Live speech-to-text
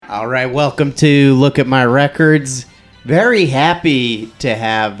All right, welcome to Look at My Records. Very happy to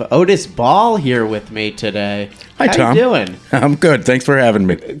have Otis Ball here with me today. Hi, Tom. How you doing? I'm good. Thanks for having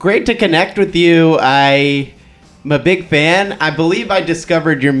me. Great to connect with you. I'm a big fan. I believe I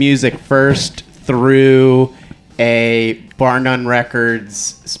discovered your music first through a Bar None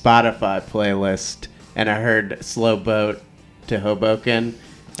Records Spotify playlist, and I heard Slow Boat to Hoboken.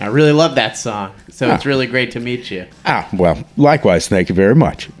 I really love that song, so it's really great to meet you. Well, likewise. Thank you very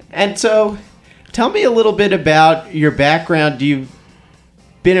much. And so, tell me a little bit about your background. You've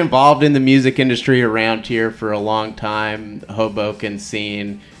been involved in the music industry around here for a long time, Hoboken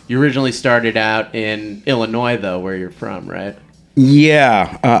scene. You originally started out in Illinois, though, where you're from, right?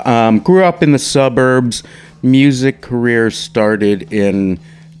 Yeah. Grew up in the suburbs. Music career started in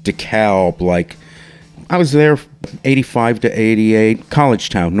DeKalb. I was there 85 to 88. College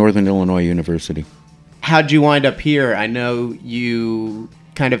Town, Northern Illinois University. How'd you wind up here? I know you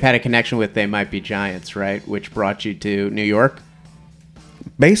kind of had a connection with They Might Be Giants, right? Which brought you to New York?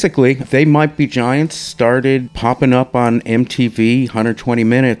 Basically, They Might Be Giants started popping up on MTV, 120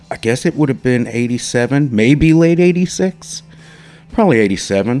 Minutes. I guess it would have been 87, maybe late 86. Probably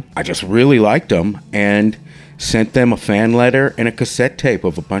 87. I just really liked them and sent them a fan letter and a cassette tape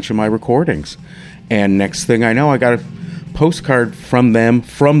of a bunch of my recordings. And next thing I know, I got a postcard from them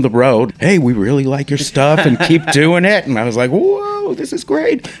from the road. Hey, we really like your stuff and keep doing it. And I was like, whoa, this is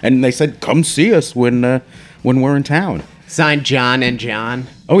great. And they said, come see us when we're in town. Signed John and John.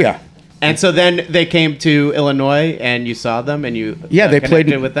 Oh, yeah. And so then they came to Illinois and you saw them and you they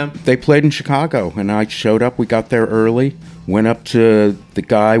connected with them? They played in Chicago and I showed up. We got there early, went up to the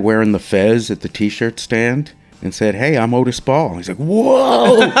guy wearing the fez at the T-shirt stand and said, hey, I'm Otis Ball. He's like,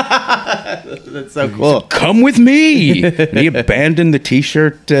 whoa. That's so cool. Said, come with me. And he abandoned the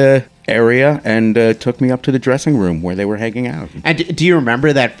T-shirt area and took me up to the dressing room where they were hanging out. And do you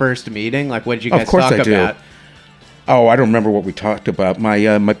remember that first meeting? Like, what did you guys Of course talk I do. about? Oh, I don't remember what we talked about.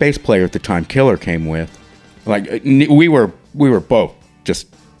 My bass player at the time, Killer, came with. We were both just.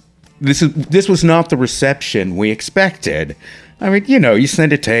 This was not the reception we expected. I mean, you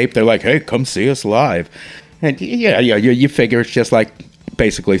send a tape. They're like, hey, come see us live. And you figure it's just like,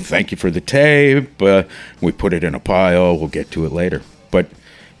 basically, thank you for the tape. We put it in a pile. We'll get to it later. But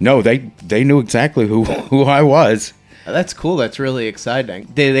no, they knew exactly who I was. That's cool. That's really exciting.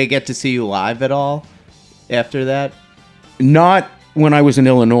 Did they get to see you live at all after that? Not when I was in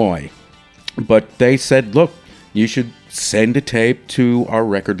Illinois. But they said, look, you should send a tape to our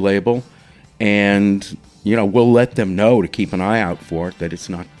record label. And, we'll let them know to keep an eye out for it, that it's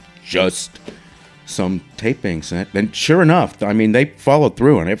not just some tape being sent. And sure enough, I mean, they followed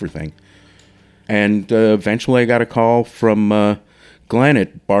through on everything. And eventually I got a call from Glenn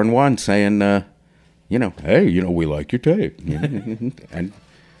at Barn One saying, hey, we like your tape. And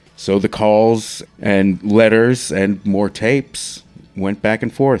so the calls and letters and more tapes went back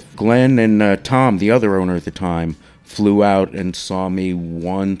and forth. Glenn and Tom, the other owner at the time, flew out and saw me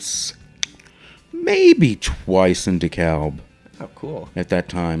once, maybe twice in DeKalb. Oh, cool. At that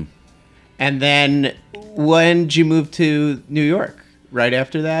time. And then when did you move to New York? Right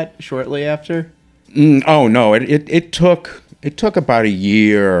after that? Shortly after? Oh, no. It took about a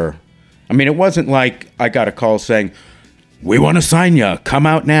year. I mean, it wasn't like I got a call saying, we want to sign you. Come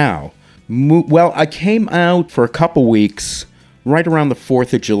out now. Well, I came out for a couple weeks right around the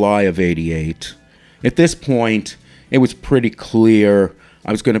 4th of July of 88. At this point, it was pretty clear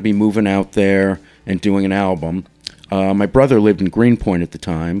I was going to be moving out there and doing an album. My brother lived in Greenpoint at the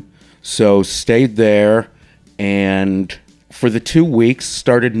time. So stayed there, and for the 2 weeks,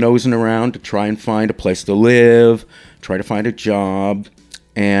 started nosing around to try and find a place to live, try to find a job,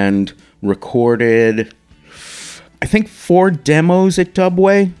 and recorded, I think, 4 demos at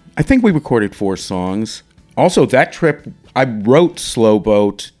Dubway. I think we recorded 4 songs. Also, that trip, I wrote Slow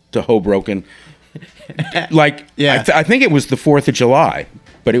Boat to Hoboken. I think it was the 4th of July,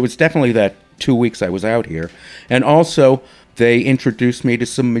 but it was definitely that 2 weeks I was out here. And also, they introduced me to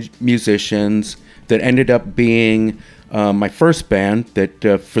some musicians that ended up being my first band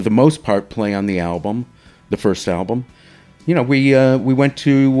that, for the most part, play on the album, the first album. We went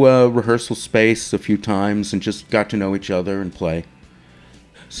to rehearsal space a few times and just got to know each other and play.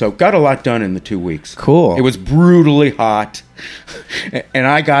 So got a lot done in the 2 weeks. Cool. It was brutally hot. And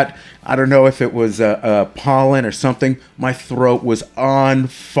I don't know if it was pollen or something. My throat was on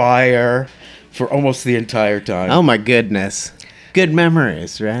fire for almost the entire time. Oh, my goodness. Good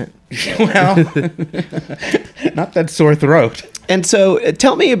memories, right? Well, not that sore throat. And so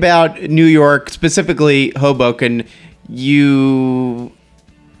tell me about New York, specifically Hoboken. You,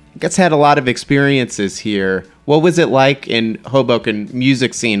 I guess, had a lot of experiences here. What was it like in Hoboken,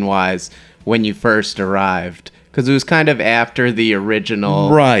 music scene-wise, when you first arrived? Because it was kind of after the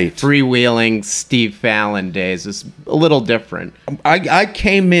original Right. freewheeling Steve Fallon days. It's a little different. I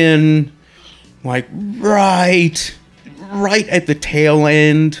came in like right at the tail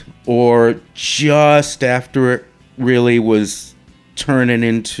end, or just after it really was turning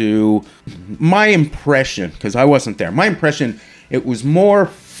into my impression, because I wasn't there. My impression, it was more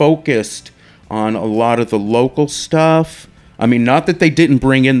focused on a lot of the local stuff. I mean, not that they didn't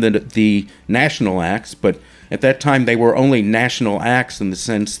bring in the national acts, but at that time they were only national acts in the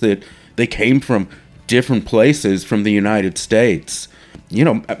sense that they came from different places from the United States. You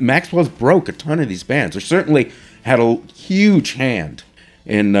know, Maxwell's broke a ton of these bands, or certainly had a huge hand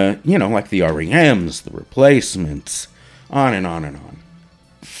in, like the REMs, the Replacements, on and on and on.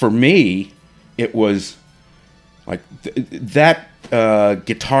 For me, it was like that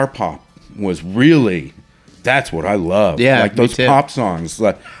guitar pop was really, that's what I love. Yeah, like me those too. pop songs,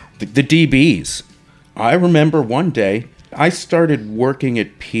 like the DBs. I remember one day I started working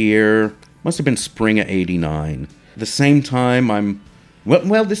at Pier, must have been spring of '89. The same time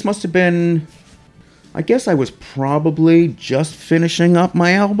this must have been, I guess I was probably just finishing up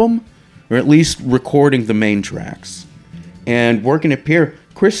my album, or at least recording the main tracks. And working at Pier,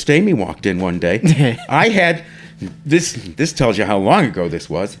 Chris Stamey walked in one day. I had, this tells you how long ago this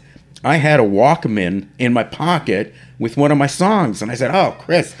was. I had a Walkman in my pocket with one of my songs. And I said, "Oh,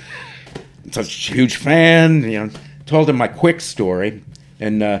 Chris, I'm such a huge fan." Told him my quick story.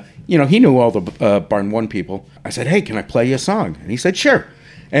 And, he knew all the Barn One people. I said, "Hey, can I play you a song?" And he said, "Sure."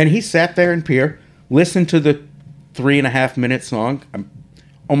 And he sat there in Pier, listened to the 3.5-minute song. I'm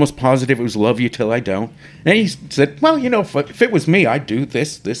almost positive it was "Love You Till I Don't." And he said, "Well, if it was me, I'd do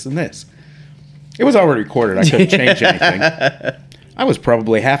this, this, and this." It was already recorded. I couldn't change anything. I was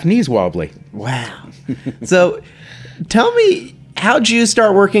probably half knees wobbly. Wow. So tell me, how'd you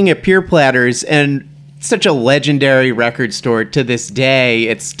start working at Pier Platters? And such a legendary record store. To this day,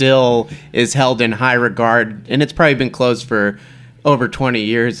 it still is held in high regard, and it's probably been closed for over 20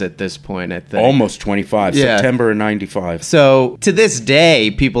 years at this point, I think. Almost 25, Yeah. September of 95. So to this day,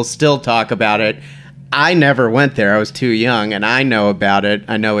 people still talk about it. I never went there. I was too young, and I know about it.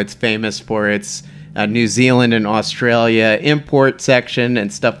 I know it's famous for its New Zealand and Australia import section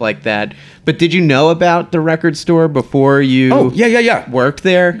and stuff like that. But did you know about the record store before you Oh, yeah. worked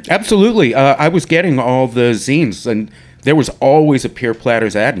there? Absolutely. I was getting all the zines, and there was always a Pier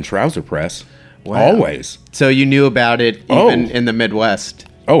Platters ad in Trouser Press. Wow. Always. So you knew about it even in the Midwest.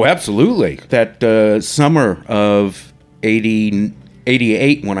 Oh, absolutely. That summer of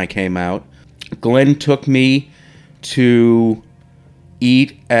 88 when I came out, Glenn took me to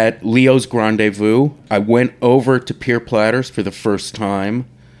eat at Leo's Rendezvous. I went over to Pier Platters for the first time,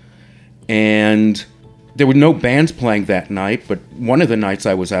 and there were no bands playing that night, but one of the nights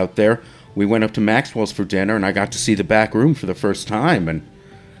I was out there, we went up to Maxwell's for dinner, and I got to see the back room for the first time. And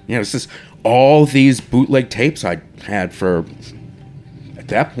it's just all these bootleg tapes I had for, at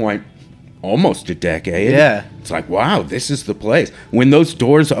that point, almost a decade. Yeah. It's like, wow, this is the place. When those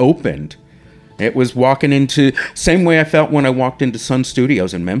doors opened, it was walking into, same way I felt when I walked into Sun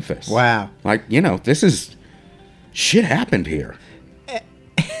Studios in Memphis. Wow. Like, this is, shit happened here.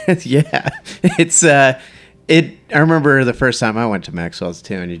 Yeah. It's I remember the first time I went to Maxwell's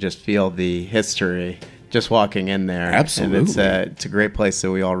too, and you just feel the history just walking in there. Absolutely. And it's a great place that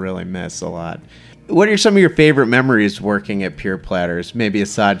we all really miss a lot. What are some of your favorite memories working at Pier Platters, maybe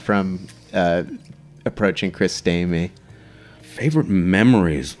aside from approaching Chris Stamey? Favorite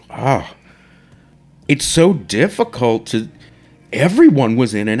memories? It's so difficult to, everyone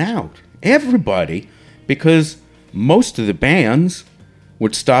was in and out. Everybody. Because most of the bands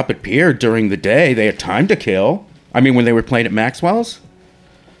would stop at Pier during the day. They had time to kill. I mean, when they were playing at Maxwell's.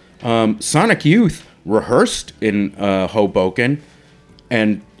 Sonic Youth rehearsed in Hoboken,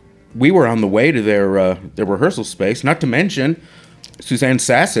 and we were on the way to their rehearsal space. Not to mention Suzanne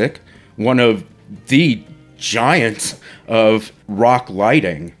Sasek, one of the giants of rock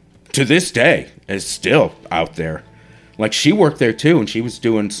lighting, to this day is still out there. Like, she worked there too, and she was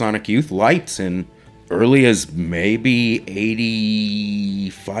doing Sonic Youth lights in early as maybe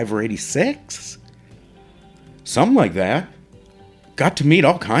 85 or 86, something like that. Got to meet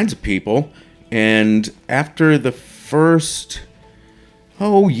all kinds of people, and after the first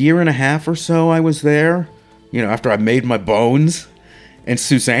year and a half or so I was there, after I made my bones, and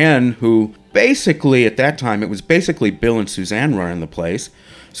Suzanne, who basically at that time it was basically Bill and Suzanne running the place,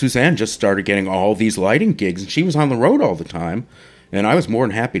 Suzanne just started getting all these lighting gigs, and she was on the road all the time, and I was more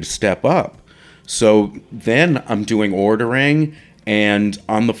than happy to step up. So then I'm doing ordering and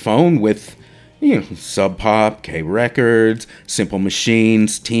on the phone with Sub Pop, K Records, Simple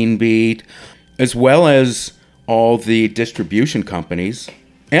Machines, Teen Beat, as well as all the distribution companies.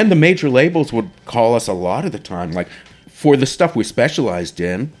 And the major labels would call us a lot of the time, like, for the stuff we specialized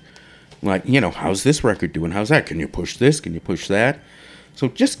in. Like, how's this record doing? How's that? Can you push this? Can you push that? So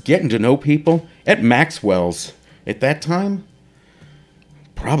just getting to know people. At Maxwell's, at that time,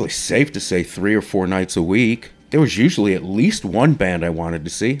 probably safe to say 3 or 4 nights a week, there was usually at least one band I wanted to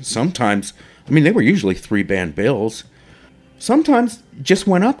see. Sometimes, they were usually 3-band bills. Sometimes just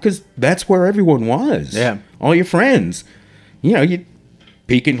went up because that's where everyone was. Yeah. All your friends. You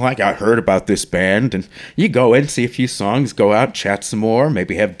peeking like, I heard about this band, and you go in, see a few songs, go out, chat some more,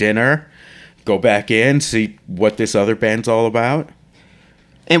 maybe have dinner, go back in, see what this other band's all about.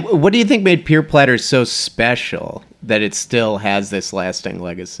 And what do you think made Pier Platters so special that it still has this lasting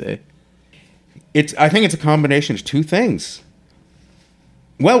legacy? I think it's a combination of 2 things.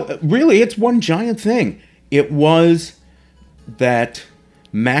 Well, really, it's one giant thing. It was that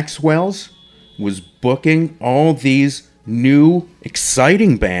Maxwell's was booking all these new,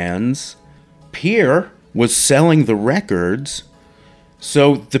 exciting bands. Pier was selling the records.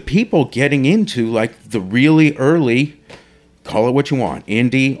 So the people getting into, like, the really early, call it what you want,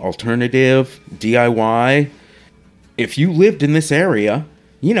 indie, alternative, DIY. If you lived in this area,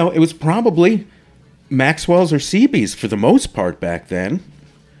 it was probably Maxwell's or CB's for the most part back then.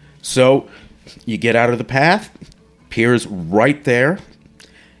 So you get out of the path, Pier's right there.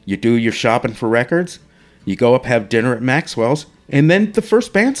 You do your shopping for records. You go up, have dinner at Maxwell's, and then the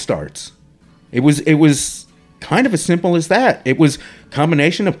first band starts. It was kind of as simple as that. It was a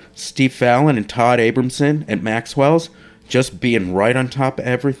combination of Steve Fallon and Todd Abramson at Maxwell's just being right on top of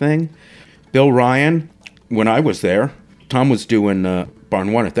everything. Bill Ryan, when I was there, Tom was doing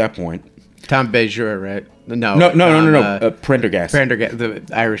Barn One at that point. Tom Bejour, right? No. Prendergast. Prendergast, the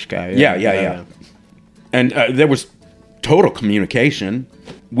Irish guy. Yeah. And there was total communication.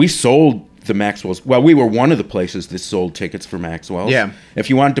 We sold the Maxwell's. Well, we were one of the places that sold tickets for Maxwell's. Yeah. If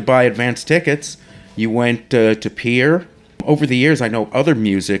you wanted to buy advance tickets, you went to Pier. Over the years, I know Other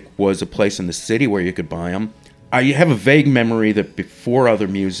Music was a place in the city where you could buy them. I have a vague memory that before Other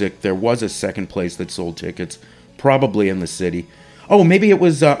Music, there was a second place that sold tickets, probably in the city. Oh, maybe it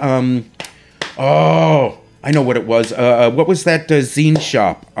was, I know what it was. What was that zine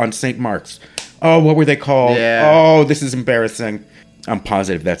shop on St. Mark's? Oh, what were they called? Yeah. Oh, this is embarrassing. I'm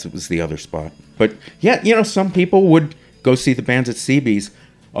positive that was the other spot. But yeah, some people would go see the bands at CB's.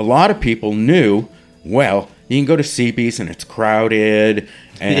 A lot of people knew, well, you can go to CB's and it's crowded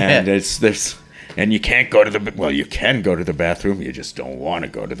and and you can't go to you can go to the bathroom, you just don't want to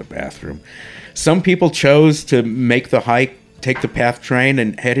go to the bathroom. Some people chose to make the hike, take the PATH train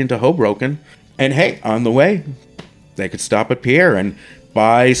and head into Hoboken. And hey, on the way, they could stop at Pier and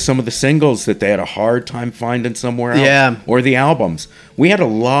buy some of the singles that they had a hard time finding somewhere else. Yeah. Or the albums. We had a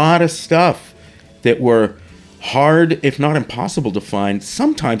lot of stuff that were hard, if not impossible, to find,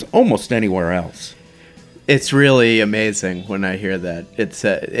 sometimes almost anywhere else. It's really amazing when I hear that.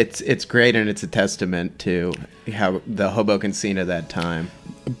 It's great, and it's a testament to how the Hoboken scene at that time.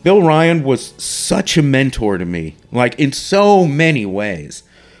 Bill Ryan was such a mentor to me, like in so many ways.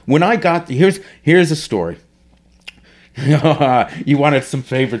 When I got here's a story. You wanted some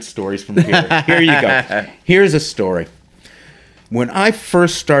favorite stories from here. Here you go. Here's a story. When I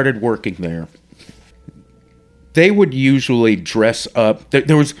first started working there, they would usually dress up.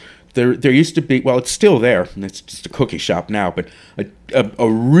 There used to be, well, it's still there. It's just a cookie shop now, but a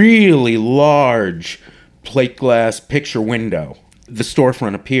really large plate glass picture window, the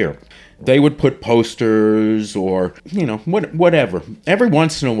storefront of Pier. They would put posters or, whatever. Every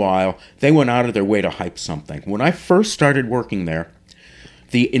once in a while, they went out of their way to hype something. When I first started working there,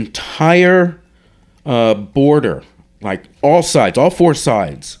 the entire border, like all sides, all 4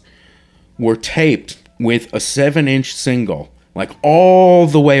 sides, were taped with a 7-inch single, like all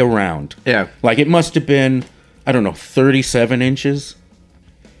the way around. Yeah. Like it must have been, 37 inches.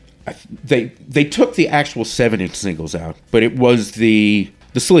 They took the actual 7-inch singles out, but it was the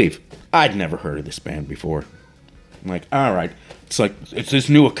sleeve. I'd never heard of this band before. I'm like, all right. It's like, it's this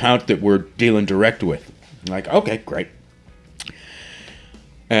new account that we're dealing direct with. I'm like, okay, great.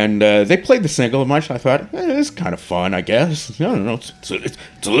 And they played the single, and I thought, this is kind of fun, I guess. I don't know. It's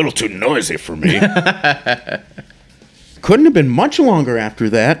a little too noisy for me. Couldn't have been much longer after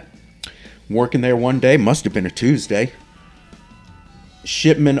that. Working there one day, must have been a Tuesday.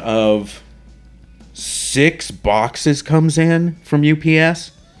 Shipment of 6 boxes comes in from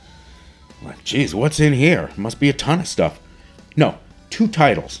UPS. I'm like, geez, what's in here? Must be a ton of stuff. No, 2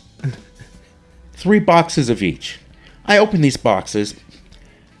 titles. 3 boxes of each. I open these boxes.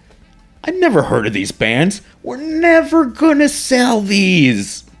 I've never heard of these bands. We're never gonna sell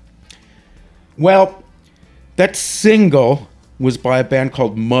these. Well, that single was by a band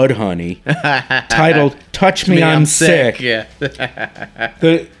called Mudhoney, titled "Touch Me, I'm Sick." Yeah.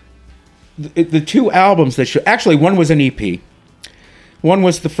 The two albums that actually, one was an EP. One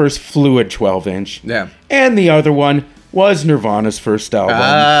was the first Fluid 12-inch. Yeah. And the other one was Nirvana's first album.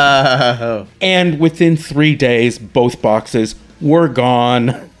 Oh. And within 3 days, both boxes were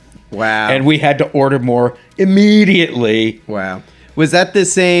gone. Wow. And we had to order more immediately. Wow. Was that the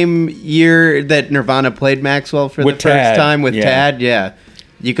same year that Nirvana played Maxwell for With the first Tad, time with yeah. Tad? Yeah.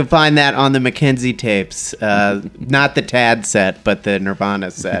 You can find that on the Mackenzie tapes. Not the Tad set, but the Nirvana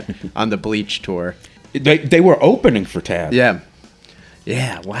set on the Bleach tour. They were opening for Tad. Yeah.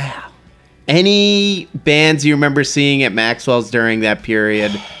 Yeah, wow. Any bands you remember seeing at Maxwell's during that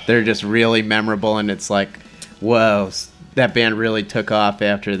period that are just really memorable and it's like, whoa, that band really took off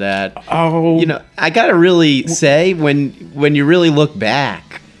after that? Oh. You know, I gotta really say, when you really look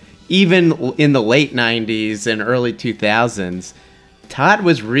back, even in the late 90s and early 2000s, Todd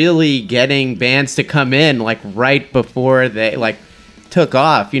was really getting bands to come in like right before they like took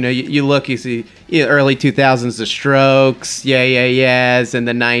off. You know, you look, you see early 2000s, The Strokes, Yeah Yeah Yeahs, in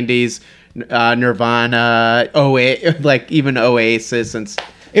the 90s, Nirvana, like even Oasis and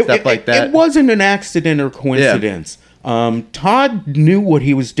stuff like that. It wasn't an accident or coincidence. Yeah. Todd knew what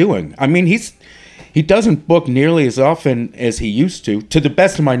he was doing. I mean, he doesn't book nearly as often as he used to the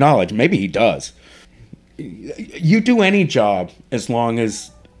best of my knowledge. Maybe he does. You do any job as long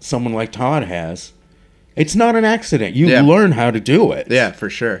as someone like Todd has. It's not an accident. You learn how to do it. Yeah, for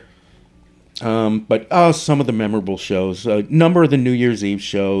sure. But some of the memorable shows. A number of the New Year's Eve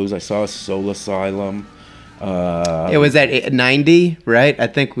shows. I saw Soul Asylum. It was at 90, right? I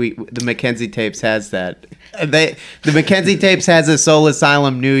think the Mackenzie tapes has that. The Mackenzie tapes has a Soul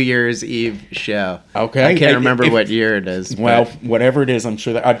Asylum New Year's Eve show. Okay, I can't remember what year it is. Well, whatever it is, I'm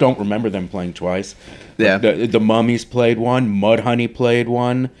sure that I don't remember them playing twice. Yeah, the Mummies played one. Mudhoney played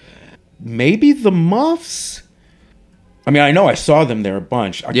one. Maybe the Muffs. I mean, I know I saw them there a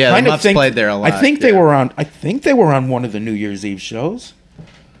bunch. The Muffs played there a lot. I think they were on. I think they were on one of the New Year's Eve shows.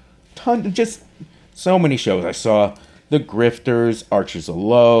 Just so many shows. I saw the Grifters, Archers of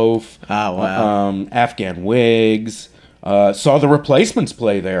Loaf. Oh wow. Afghan Wigs. Saw the Replacements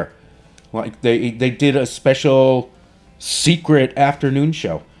play there. Like they did a special secret afternoon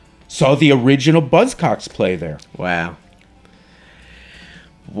show. Saw the original Buzzcocks play there. Wow.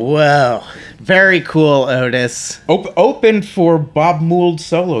 Whoa. Very cool, Otis. Opened for Bob Mould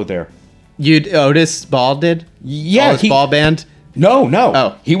solo there. Otis Ball did? Yeah. Otis Ball Band? No.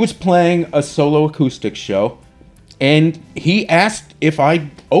 Oh. He was playing a solo acoustic show, and he asked if I'd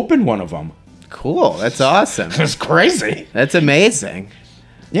open one of them. Cool. That's awesome. That's crazy. That's amazing.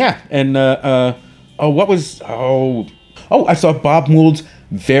 Yeah. And, I saw Bob Mould's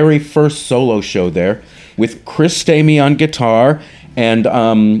very first solo show there with Chris Stamey on guitar and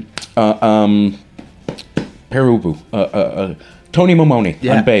Perubu, Tony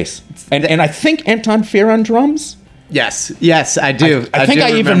Momoni on bass. And I think Anton Fear on drums? Yes, I do. I think do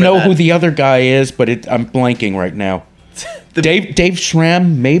I even know who the other guy is, but I'm blanking right now. Dave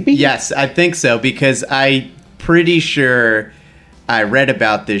Schramm, maybe? Yes, I think so, because I'm pretty sure I read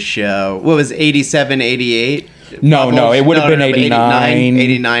about this show. What was 87, 88? No, it would have been 89.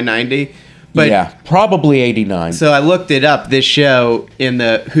 89, 90. But yeah, probably 89. So I looked it up, this show, in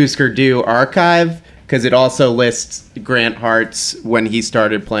the Husker Du archive, because it also lists Grant Hart's when he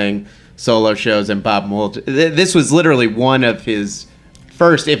started playing solo shows and Bob Mould. This was literally one of his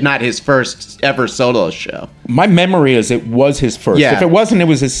first, if not his first ever solo show. My memory is it was his first. Yeah. If it wasn't, it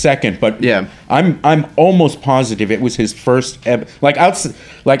was his second. But yeah, I'm almost positive it was his first ever. Like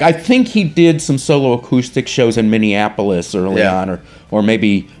I think he did some solo acoustic shows in Minneapolis early on, or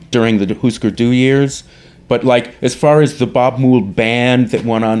maybe during the Husker Du years. But like as far as the Bob Mould band that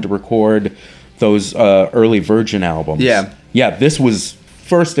went on to record those early Virgin albums, yeah, this was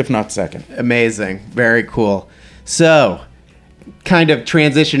first, if not second. Amazing. Very cool. So, kind of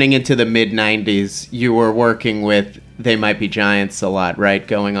transitioning into the mid-90s, you were working with They Might Be Giants a lot, right?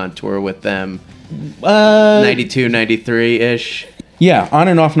 Going on tour with them 92, 93-ish? Yeah, on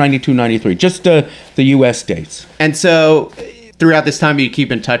and off 92, 93. Just the U.S. dates. And so, throughout this time, you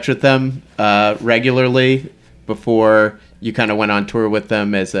keep in touch with them regularly before you kind of went on tour with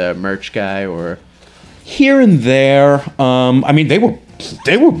them as a merch guy, or... Here and there. I mean, they were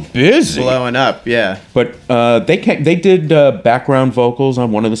busy, blowing up, yeah. But they did background vocals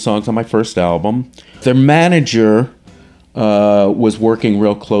on one of the songs on my first album. Their manager was working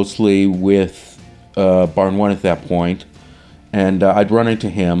real closely with Barn One at that point, and I'd run into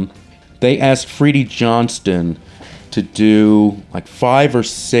him. they asked Freddie Johnston to do like 5 or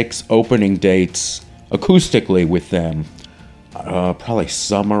 6 opening dates acoustically with them. Probably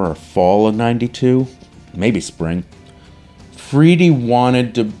summer or fall of 92, maybe spring. Freddie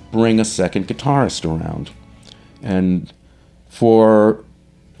wanted to bring a second guitarist around. And for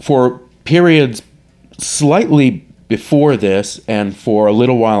periods slightly before this and for a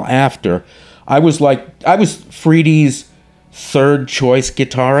little while after, I was Freddie's third choice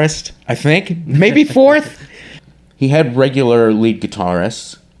guitarist, I think, maybe fourth. He had regular lead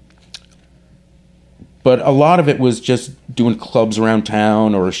guitarists, but a lot of it was just doing clubs around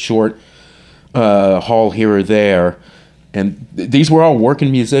town or a short haul here or there, and these were all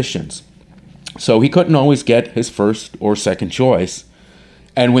working musicians. So he couldn't always get his first or second choice,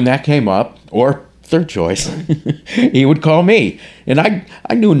 and when that came up, or third choice, he would call me, and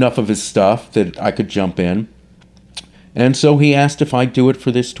I knew enough of his stuff that I could jump in. And so he asked if I'd do it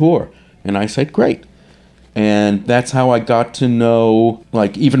for this tour. And I said, great. And that's how I got to know,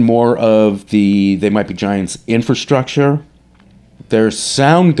 like, even more of the They Might Be Giants infrastructure. Their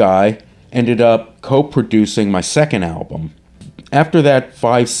sound guy ended up co-producing my second album. After that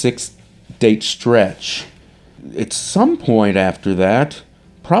 5-6 date stretch, at some point after that,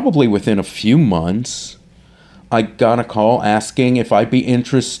 probably within a few months, I got a call asking if I'd be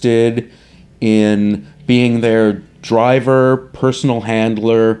interested in being their driver, personal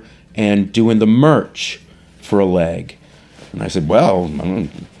handler, and doing the merch for a leg. And I said, well, I've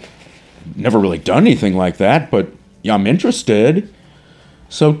never really done anything like that, but yeah, I'm interested.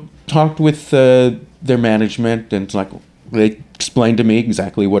 So talked with their management, and they explained to me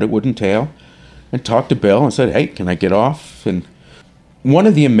exactly what it would entail, and talked to Bill and said, hey, can I get off? And one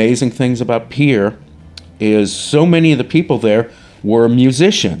of the amazing things about Pier is so many of the people there were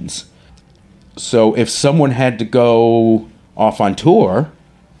musicians. So if someone had to go off on tour,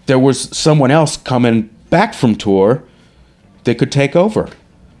 there was someone else coming back from tour that could take over.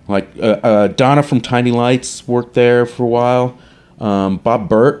 Like Donna from Tiny Lights worked there for a while. Bob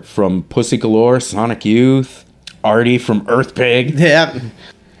Burt from Pussy Galore, Sonic Youth. Artie from Earth Pig. Yeah.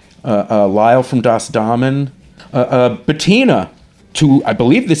 Lyle from Das Damen. Bettina, who I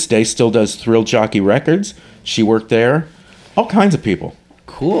believe this day still does Thrill Jockey Records. She worked there. All kinds of people.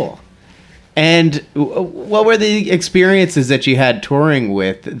 Cool. And what were the experiences that you had touring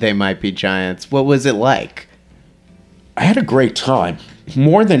with They Might Be Giants? What was it like? I had a great time.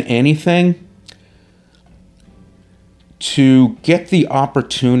 More than anything, to get the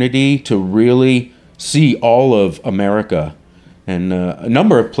opportunity to really see all of America and a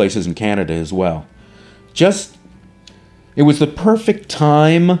number of places in Canada as well. It was the perfect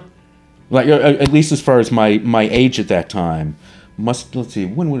time, like at least as far as my age at that time. Let's see,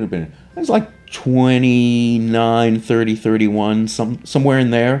 when would it have been? I was like 29, 30, 31, somewhere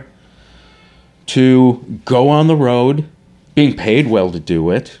in there. To go on the road, being paid well to do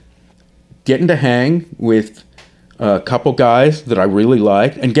it, getting to hang with a couple guys that I really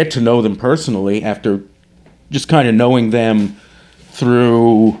liked, and get to know them personally after just kind of knowing them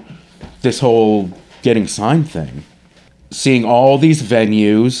through this whole getting signed thing. Seeing all these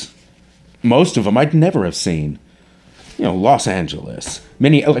venues, most of them I'd never have seen. Los Angeles,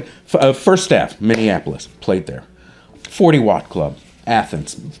 First Staff, Minneapolis, played there. 40 Watt Club,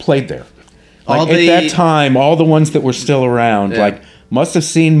 Athens, played there. At that time, all the ones that were still around, must have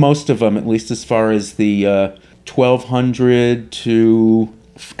seen most of them, at least as far as the 1,200 to,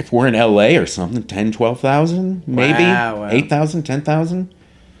 if we're in LA or something, 10, 12,000, maybe? Wow. 8,000, 10,000?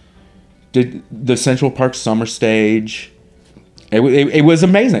 Did the Central Park Summer Stage. It was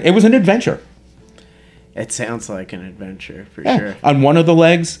amazing. It was an adventure. It sounds like an adventure, for sure. On one of the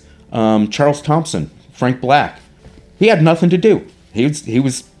legs, Charles Thompson, Frank Black. He had nothing to do. He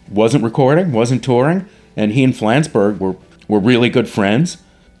wasn't recording, wasn't touring, and he and Flansburgh were really good friends.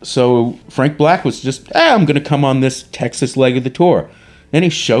 So Frank Black was just, I'm going to come on this Texas leg of the tour. And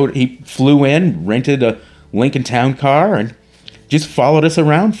he flew in, rented a Lincoln Town car, and just followed us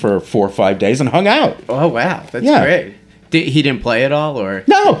around for 4 or 5 days and hung out. Oh, wow. That's great. He didn't play at all, or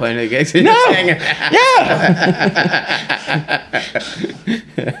no, playing the gigs? No,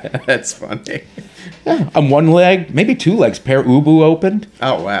 That's funny. Yeah. On one leg, maybe 2 legs, Pere Ubu opened.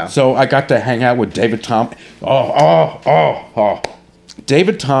 Oh wow! So I got to hang out with David Thomas. Oh!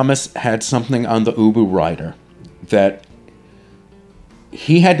 David Thomas had something on the Ubu rider that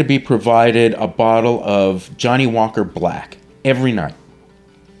he had to be provided a bottle of Johnny Walker Black every night.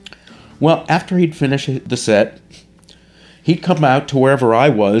 Well, after he'd finished the set, he'd come out to wherever I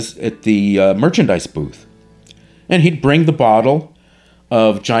was at the merchandise booth. And he'd bring the bottle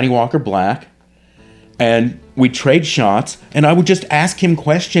of Johnny Walker Black. And we'd trade shots, and I would just ask him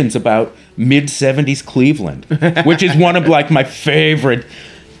questions about mid-'70s Cleveland, which is one of like my favorite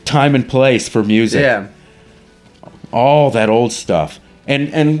time and place for music. Yeah. All that old stuff.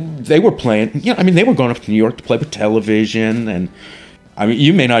 And they were playing, they were going up to New York to play with Television, and I mean,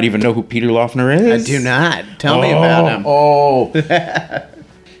 you may not even know who Peter Laughner is. I do not. Tell me about him. Oh.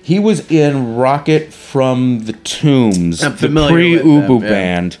 He was in Rocket from the Tombs, I'm the familiar with pre-Ubu them, yeah.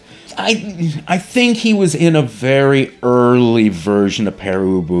 band. I think he was in a very early version of Pere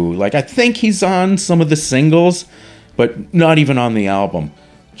Ubu. Like, I think he's on some of the singles, but not even on the album.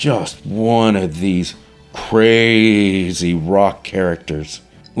 Just one of these crazy rock characters.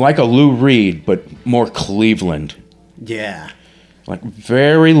 Like a Lou Reed, but more Cleveland. Yeah. Like,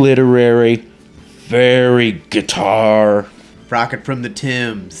 very literary, very guitar. Rocket from the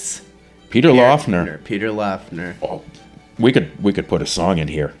Tombs. Peter Laughner. Peter Laughner. Oh, we could put a song in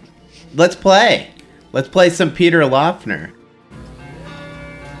here. Let's play. Let's play some Peter Laughner.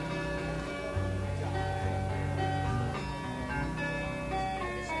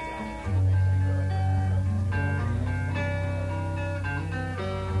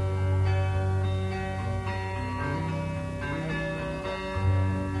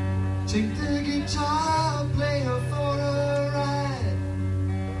 Take the guitar, play her for a ride.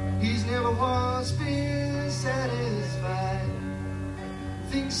 He's never once been satisfied.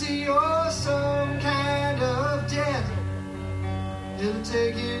 Thinks he owes some kind of debt. It'll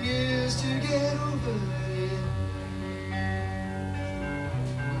take him years to get over it.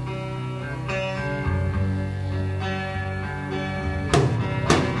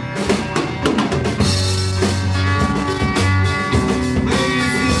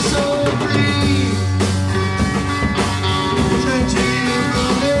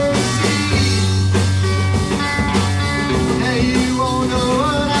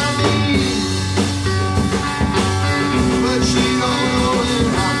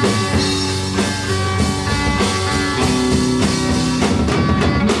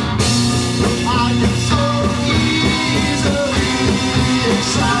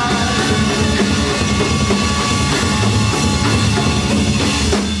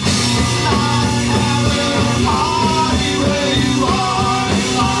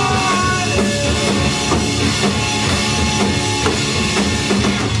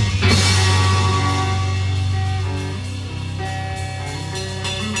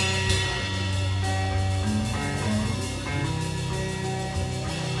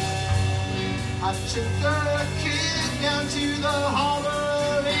 I took the kid down to the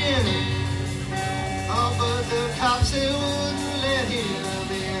Harbor Inn. Oh, but the cops, they wouldn't let him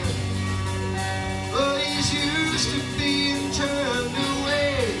in. But he's used to being turned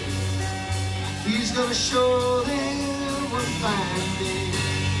away. He's gonna show them one fine day.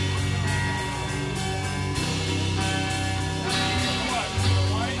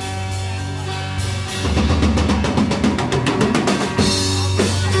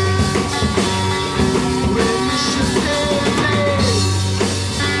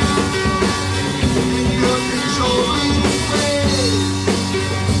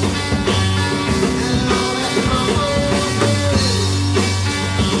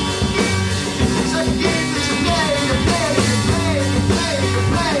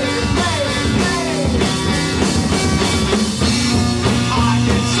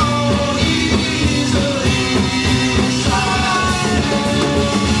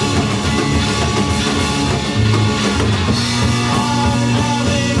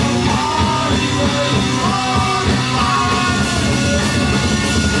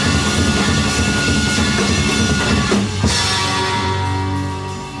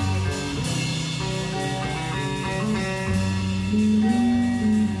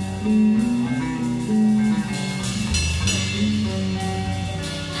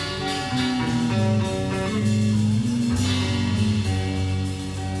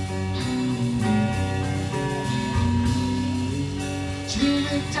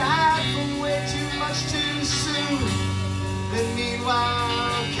 Jimmy died from way too much too soon. And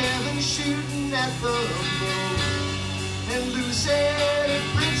meanwhile, Kevin's shooting at the moon. And Lucy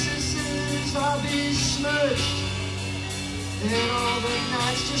princesses are besmirched. And all the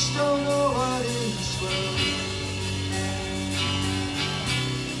knights just don't know what is worth.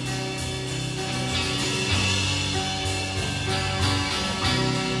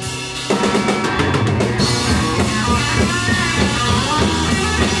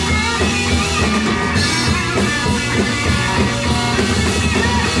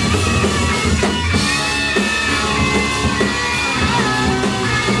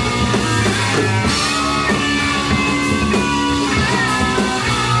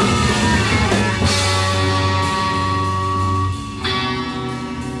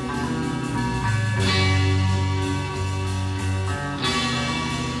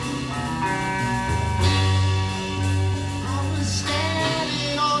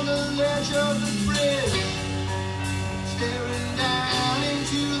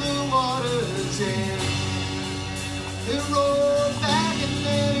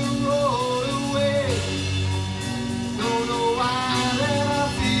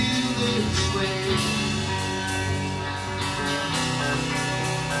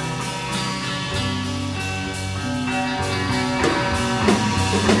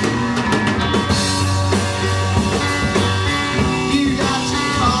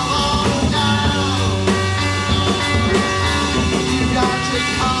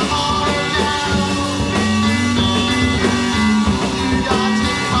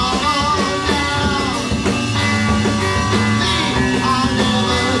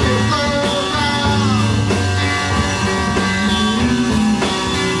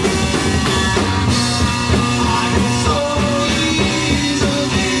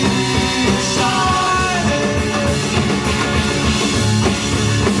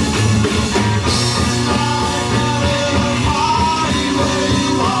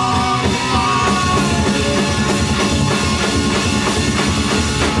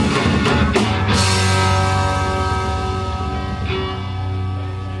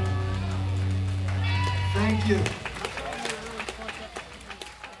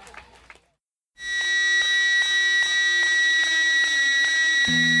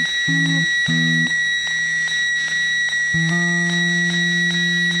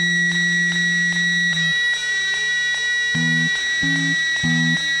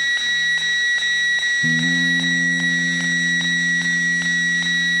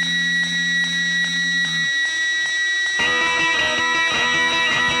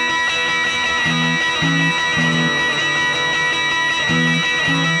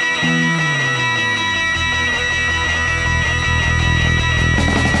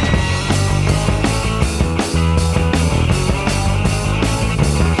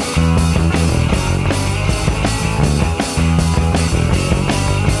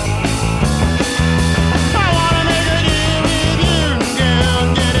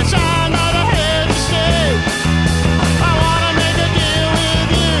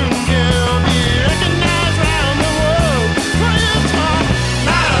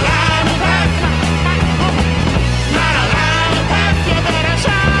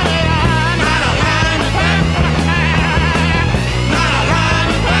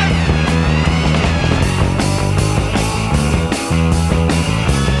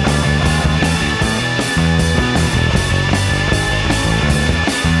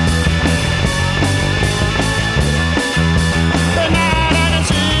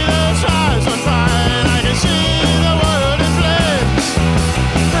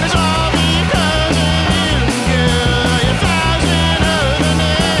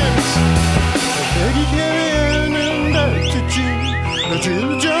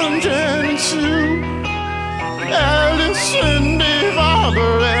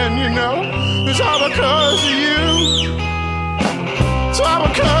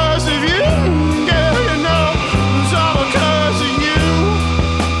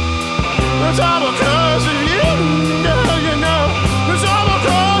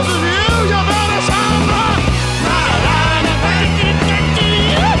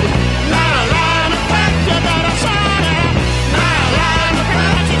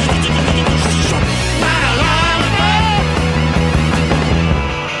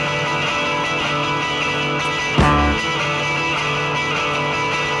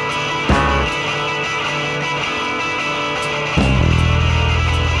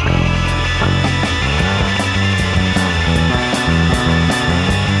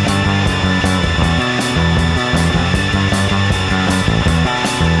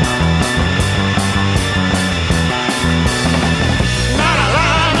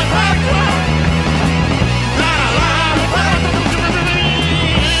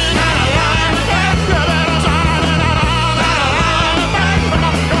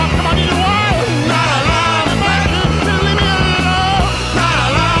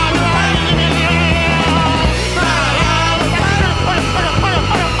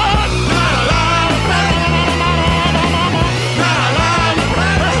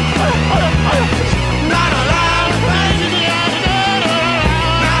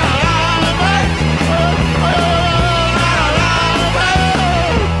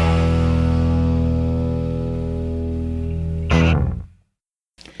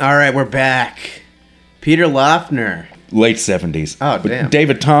 All right, we're back. Peter Loeffner. Late 70s. Oh, damn.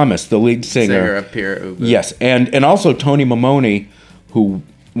 David Thomas, the lead singer. Up here at Ubu. Yes, and also Tony Mamoni, who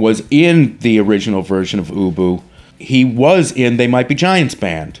was in the original version of Ubu. He was in They Might Be Giants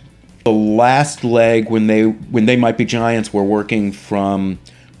band. The last leg when they Might Be Giants were working from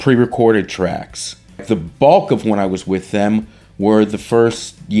pre-recorded tracks. The bulk of when I was with them were the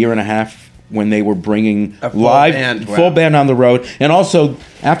first year and a half when they were bringing a full live band, wow. full band on the road. And also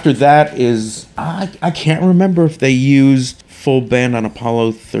after that is I can't remember if they used full band on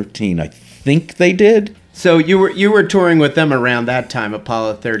Apollo 13. I think they did. So you were touring with them around that time,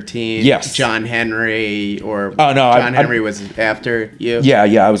 Apollo 13. Yes. John Henry or Oh, no, John Henry was after you. Yeah,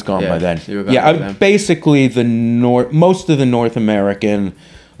 I was gone by then. You were gone by then. Basically most of the North American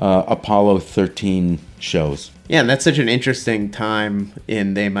Apollo 13 shows. Yeah, and that's such an interesting time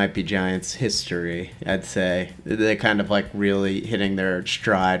in They Might Be Giants history, I'd say. They're kind of like really hitting their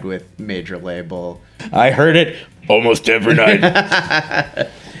stride with major label. I heard it almost every night.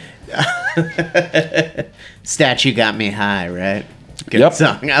 Statue Got Me High, right? Good Yep.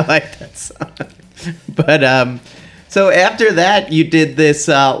 song. I like that song. But so after that, you did this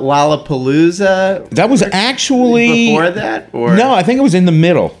Lollapalooza. That was actually Before that, or No, I think it was in the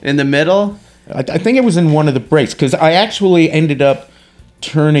middle. in the middle. I think it was in one of the breaks because I actually ended up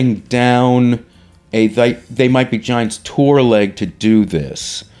turning down a They Might Be Giants tour leg to do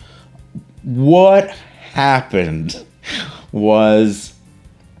this. What happened was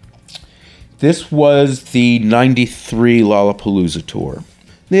this was the 93 Lollapalooza tour.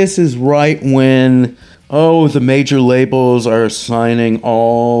 This is right when oh, the major labels are signing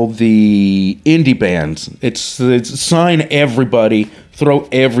all the indie bands. It's sign everybody, throw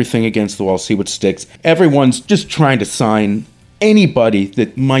everything against the wall, see what sticks. Everyone's just trying to sign anybody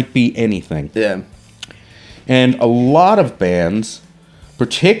that might be anything. Yeah. And a lot of bands,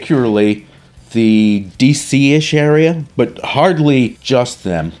 particularly the DC-ish area, but hardly just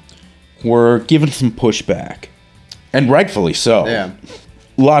them, were given some pushback. And rightfully so. Yeah.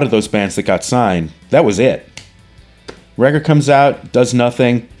 A lot of those bands that got signed, that was it. Record comes out, does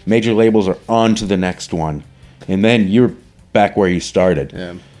nothing, major labels are on to the next one. And then you're back where you started.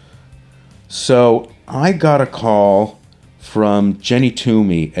 Yeah. So I got a call from Jenny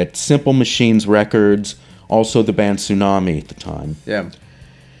Toomey at Simple Machines Records, also the band Tsunami at the time. Yeah.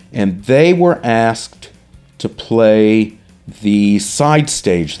 And they were asked to play the side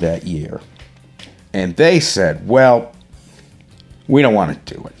stage that year. And they said, well, we don't want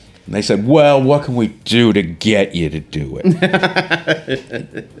to do it. And they said, well, what can we do to get you to do it?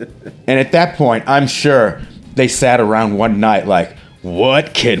 And at that point, I'm sure they sat around one night like,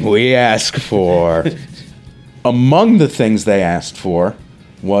 what can we ask for? Among the things they asked for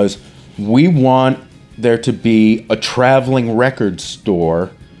was, we want there to be a traveling record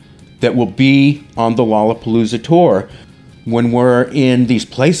store that will be on the Lollapalooza tour. When we're in these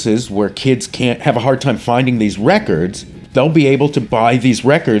places where kids can't have a hard time finding these records, they'll be able to buy these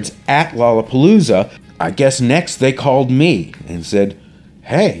records at Lollapalooza. I guess next they called me and said,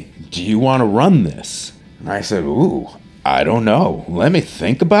 hey, do you want to run this? And I said, ooh, I don't know. Let me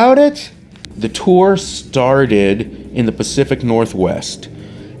think about it. The tour started in the Pacific Northwest,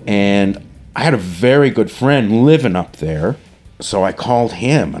 and I had a very good friend living up there. So I called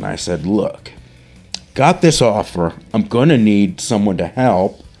him and I said, look, got this offer. I'm going to need someone to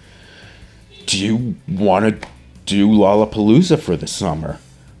help. Do you want to do Lollapalooza for the summer?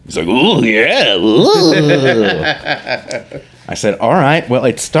 He's like, ooh, yeah. Ooh. I said, all right, well,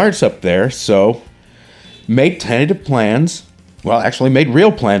 it starts up there. So made tentative plans. Well, actually made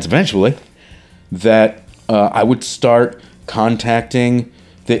real plans eventually that I would start contacting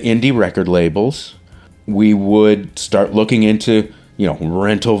the indie record labels. We would start looking into,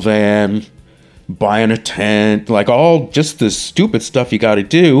 rental van, buying a tent, like all just the stupid stuff you got to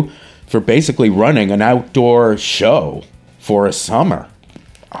do for basically running an outdoor show for a summer.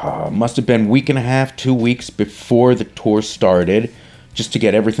 Must have been week and a half, 2 weeks before the tour started, just to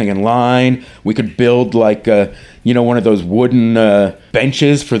get everything in line. We could build like, one of those wooden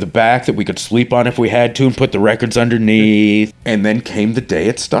benches for the back that we could sleep on if we had to and put the records underneath. And then came the day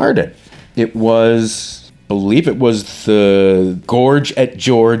it started. It was, I believe it was the Gorge at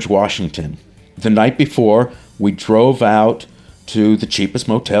George, Washington. The night before, we drove out to the cheapest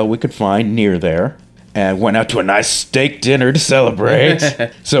motel we could find near there and went out to a nice steak dinner to celebrate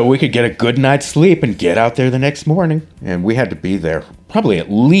so we could get a good night's sleep and get out there the next morning. And we had to be there probably at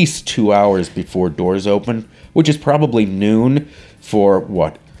least 2 hours before doors opened, which is probably noon for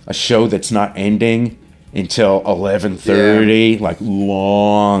a show that's not ending until 11:30, like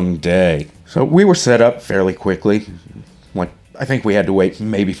long day. So we were set up fairly quickly. I think we had to wait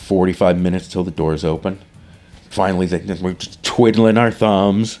maybe 45 minutes till the doors open. Finally, we're just twiddling our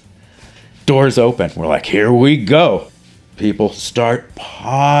thumbs. Doors open. We're like, here we go. People start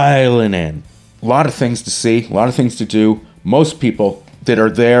piling in. A lot of things to see, a lot of things to do. Most people that are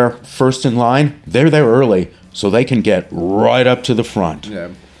there first in line, they're there early so they can get right up to the front. Yeah.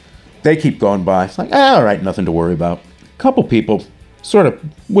 They keep going by. It's like, all right, nothing to worry about. A couple people sort of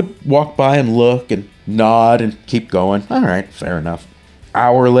would walk by and look and nod and keep going. All right, fair enough.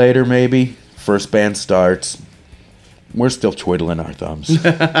 Hour later, maybe, first band starts. We're still twiddling our thumbs.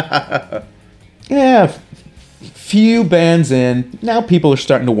 Yeah, few bands in. Now people are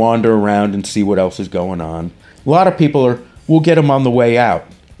starting to wander around and see what else is going on. A lot of people we'll get them on the way out.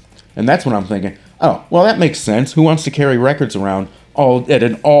 And that's when I'm thinking, oh, well, that makes sense. Who wants to carry records around at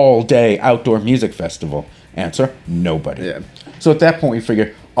an all-day outdoor music festival? Answer, nobody. Yeah. So at that point, we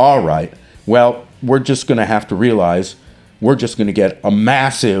figure, all right, well, we're just going to have to realize we're just going to get a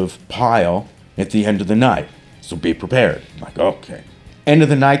massive pile at the end of the night. So be prepared. I'm like, okay. End of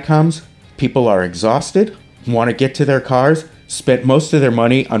the night comes, people are exhausted, want to get to their cars, spent most of their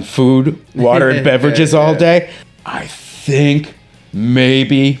money on food, water, and beverages all day. I think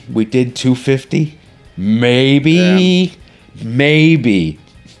maybe we did $250. Maybe.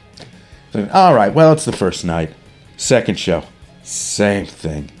 So, all right, well, it's the first night. Second show, same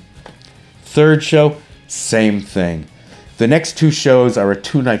thing. Third show, same thing. The next two shows are a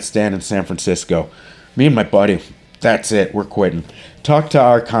 2-night stand in San Francisco. Me and my buddy, that's it, we're quitting. Talked to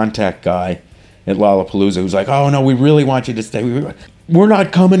our contact guy at Lollapalooza who's like, oh no, we really want you to stay. we're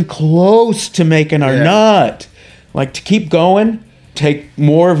not coming close to making our Yeah. nut. Like, to keep going, take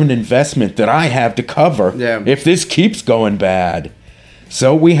more of an investment that I have to cover Yeah. if this keeps going bad.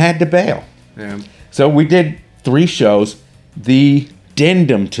 So we had to bail. Yeah. So we did 3 shows. The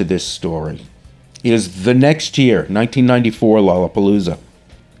addendum to this story is the next year, 1994, Lollapalooza.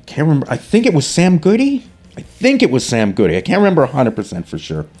 Can't remember. I think it was Sam Goody. I can't remember 100% for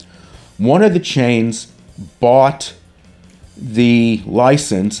sure. One of the chains bought the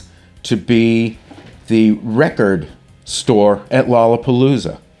license to be the record store at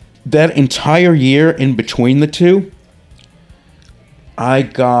Lollapalooza. That entire year in between the two, I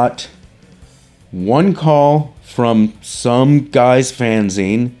got one call from some guy's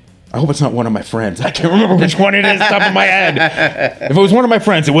fanzine. I hope it's not one of my friends. I can't remember which one it is, top of my head. If it was one of my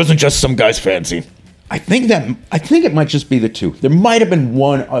friends, it wasn't just some guy's fanzine. I think it might just be the two. There might have been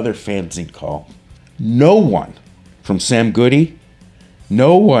one other fanzine call. No one from Sam Goody,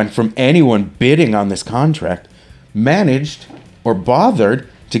 no one from anyone bidding on this contract managed or bothered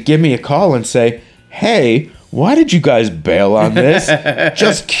to give me a call and say, "Hey, why did you guys bail on this?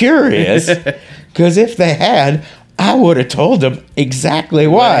 Just curious." Because if they had, I would have told them exactly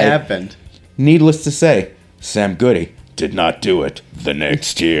why. What happened? Needless to say, Sam Goody did not do it the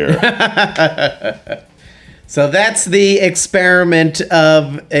next year. So that's the experiment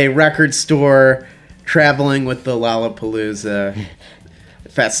of a record store traveling with the Lollapalooza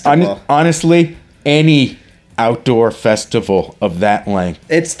festival. Honestly, any outdoor festival of that length.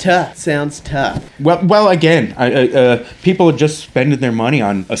 It's tough. Sounds tough. Well, again, people are just spending their money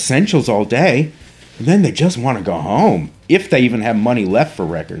on essentials all day, and then they just want to go home, if they even have money left for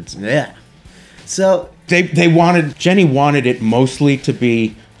records. Yeah. So Jenny wanted it mostly to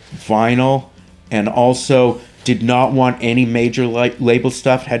be vinyl, and also did not want any major label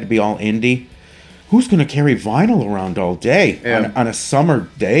stuff. It had to be all indie. Who's going to carry vinyl around all day on a summer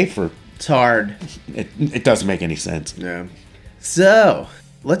day for... it's hard. It doesn't make any sense. Yeah. So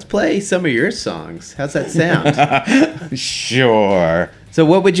let's play some of your songs. How's that sound? Sure. So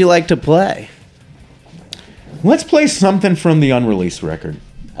what would you like to play? Let's play something from the unreleased record.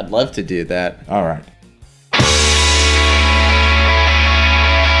 I'd love to do that. All right.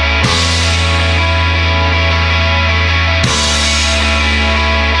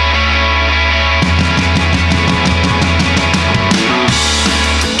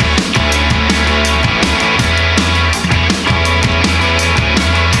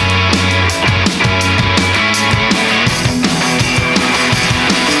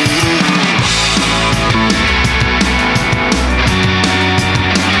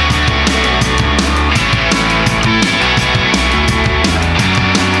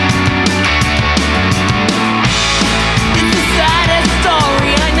 It's the saddest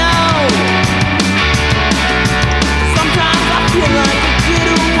story I know. Sometimes I feel like a kid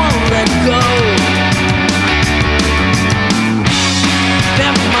who won't let go.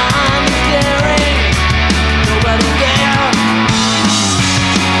 Never mind the staring, nobody there.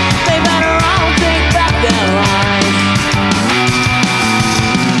 They better all take back their lives.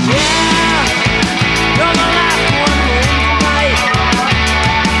 Yeah, you're the last one home tonight.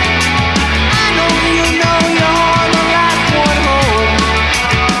 I know you know you're the last one home.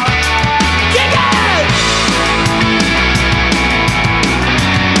 Kick it!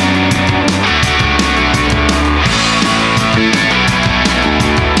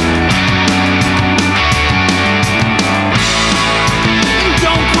 And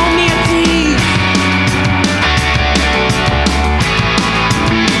don't call me a tease,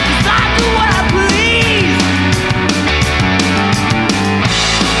 'cause I do what I please.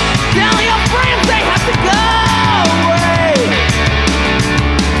 Tell your friends they have to go away.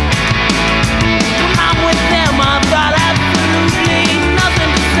 When I'm with them, I've got absolutely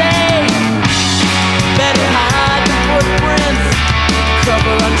nothing to say. Better hide the footprints,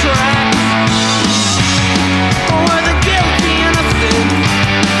 cover our tracks. For the guilty innocent.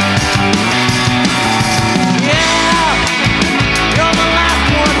 Yeah, you're the last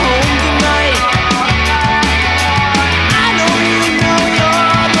one home tonight. I know you know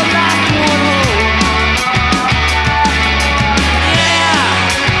you're the last one home. Yeah,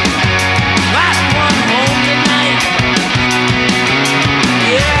 last one home tonight.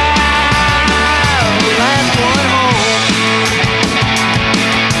 Yeah, last one home.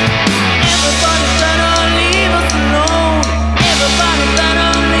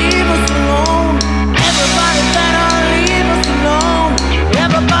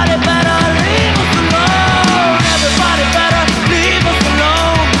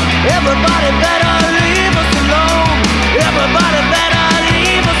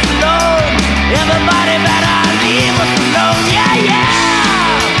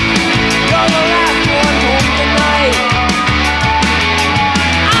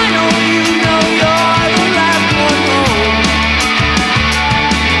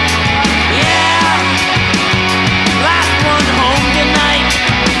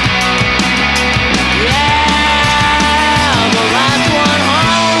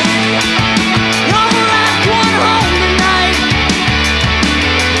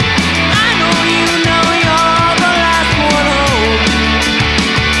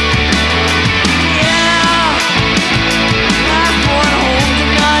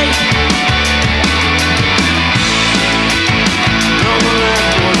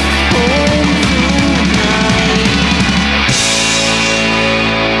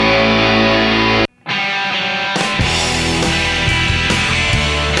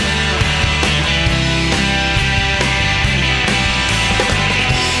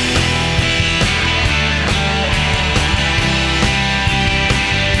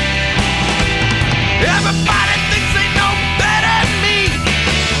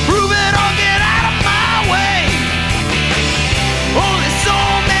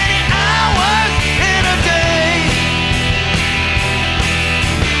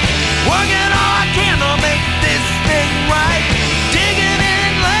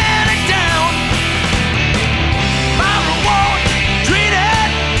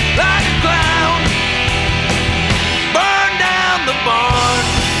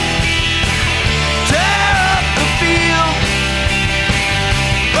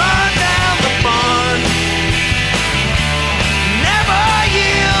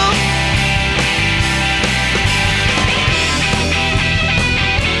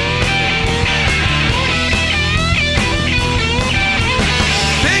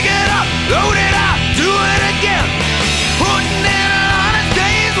 Load it up, do it again. Putting in an honest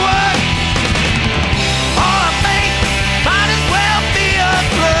day's work. All I make might as well be a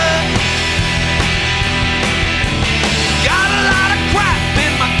plug. Got a lot of crap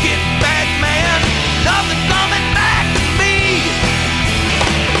in my kit bag, man. Nothing coming back to me.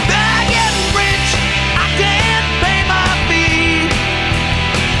 They're getting rich, I can't pay my fee.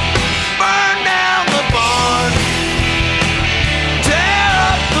 Burn down the barn, tear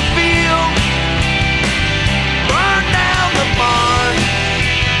up the field. Burn down the barn,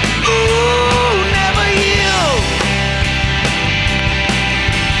 ooh, never heal.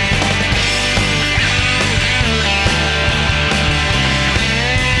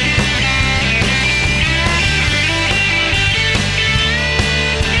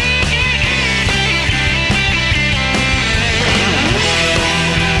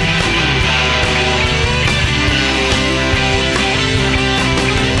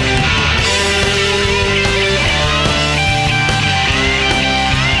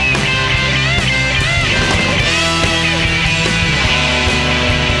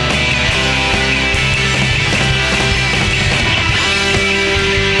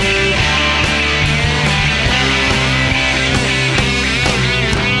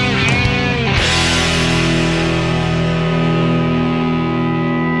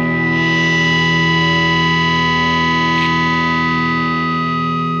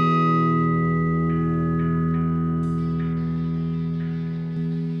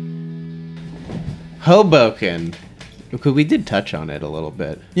 Hoboken. Okay, we did touch on it a little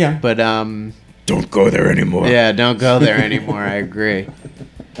bit. Yeah. But Don't go there anymore. yeah, don't go there anymore. I agree.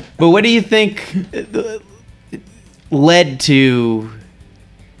 But what do you think led to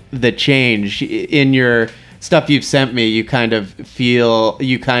the change in your stuff you've sent me? You kind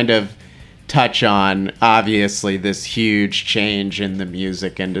of touch on, obviously, this huge change in the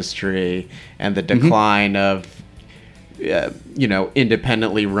music industry and the decline of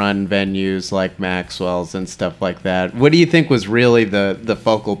independently run venues like Maxwell's and stuff like that. What do you think was really the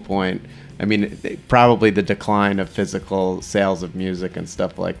focal point? I mean, probably the decline of physical sales of music and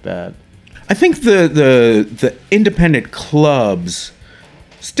stuff like that. I think the independent clubs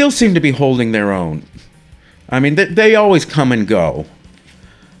still seem to be holding their own. I mean, they always come and go,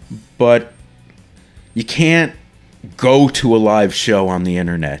 but you can't go to a live show on the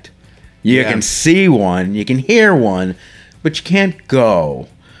internet. You can see one, you can hear one, but you can't go.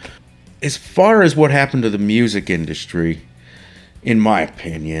 As far as what happened to the music industry, in my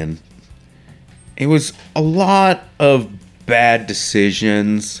opinion, it was a lot of bad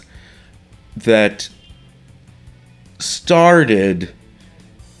decisions that started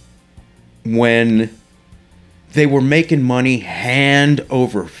when they were making money hand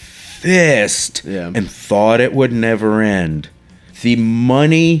over fist and thought it would never end. The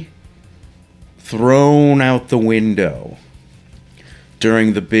money thrown out the window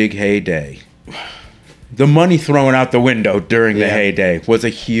during the big heyday. The money thrown out the window during the heyday was a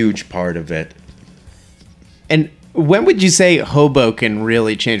huge part of it. And when would you say Hoboken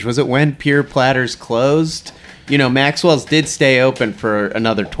really changed? Was it when Pure Platters closed? Maxwell's did stay open for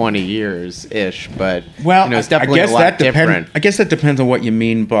another 20 years-ish, but it's definitely a lot different. I guess that depends on what you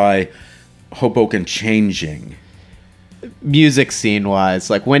mean by Hoboken changing. Music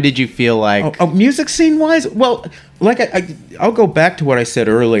scene-wise, like when did you feel like... Music scene-wise? Well, like I'll go back to what I said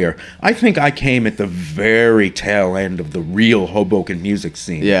earlier. I think I came at the very tail end of the real Hoboken music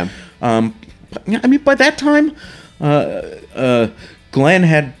scene. Yeah. I mean, by that time, Glenn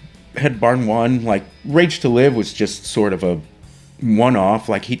had Barn One. Like, Rage to Live was just sort of a one-off.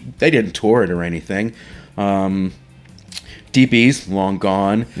 Like, they didn't tour it or anything. DB's long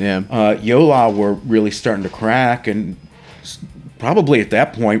gone. Yeah. Yola were really starting to crack, and probably at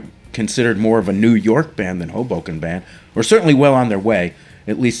that point considered more of a New York band than Hoboken band, or certainly well on their way,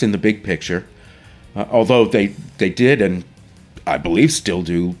 at least in the big picture. Although they did, and I believe still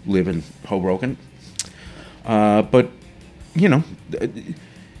do, live in Hoboken. But,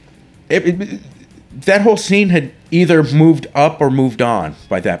 that whole scene had either moved up or moved on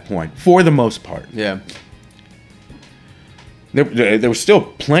by that point, for the most part. Yeah. There was still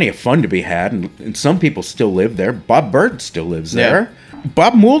plenty of fun to be had, and some people still live there. Bob Bird still lives there.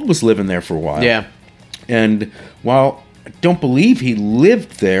 Bob Mould was living there for a while. Yeah. And while I don't believe he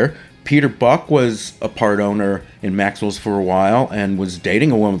lived there, Peter Buck was a part owner in Maxwell's for a while and was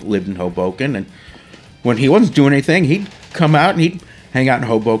dating a woman that lived in Hoboken. And when he wasn't doing anything, he'd come out and he'd hang out in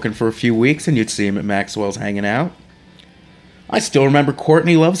Hoboken for a few weeks, and you'd see him at Maxwell's hanging out. I still remember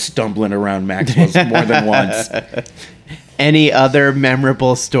Courtney Love stumbling around Maxwell's more than once. Any other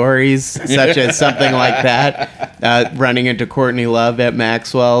memorable stories, such as something like that, running into Courtney Love at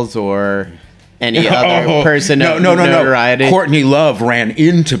Maxwell's, or any other person of notoriety? Courtney Love ran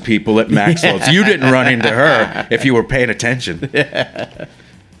into people at Maxwell's. You didn't run into her if you were paying attention.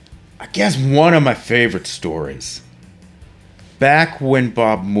 I guess one of my favorite stories. Back when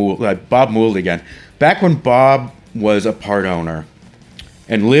Bob Mould again. Back when Bob was a part owner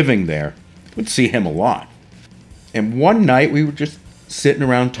and living there, would see him a lot. And one night we were just sitting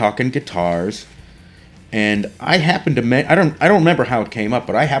around talking guitars, and I happened to I don't remember how it came up,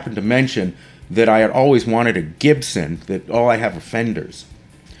 but I happened to mention that I had always wanted a Gibson, that all I have are Fenders.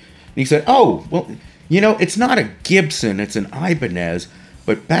 And he said, "Oh, well, you know, it's not a Gibson, it's an Ibanez,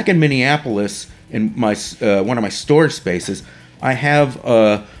 but back in Minneapolis, in my one of my storage spaces, I have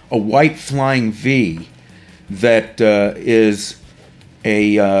a white Flying V that is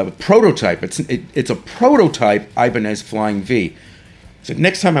a prototype. It's a prototype Ibanez Flying V." He said,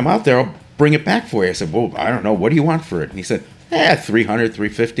 "Next time I'm out there, I'll bring it back for you." I said, "Well, I don't know. What do you want for it?" And he said, $300,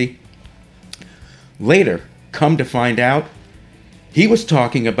 $350. Later, come to find out, he was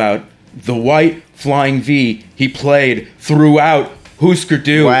talking about the white Flying V he played throughout Husker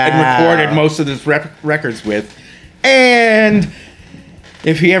Du and recorded most of his records with. And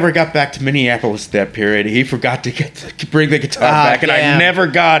if he ever got back to Minneapolis that period, he forgot to bring the guitar back, and I never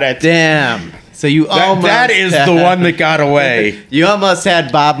got it. Damn. So you almost... That is the one that got away. You almost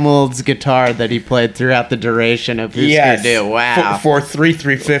had Bob Mould's guitar that he played throughout the duration of Husker Du. Wow. For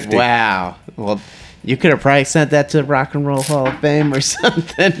 $350. Wow. Well, you could have probably sent that to Rock and Roll Hall of Fame or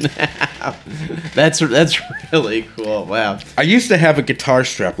something. That's really cool. Wow. I used to have a guitar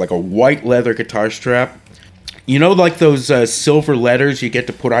strap, like a white leather guitar strap. You know, like those silver letters you get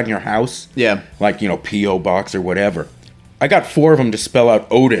to put on your house? Yeah. Like, you know, P.O. Box or whatever. I got 4 of them to spell out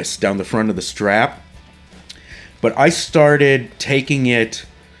Otis down the front of the strap. But I started taking it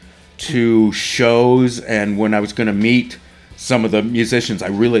to shows and when I was going to meet some of the musicians I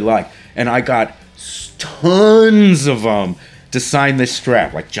really like. And I got tons of them to sign this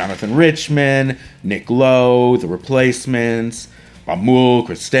strap. Like Jonathan Richman, Nick Lowe, The Replacements, Bob Mould,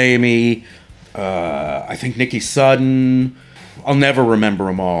 Chris Stamey, I think Nicky Sudden. I'll never remember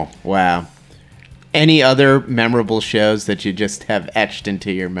them all. Wow. Any other memorable shows that you just have etched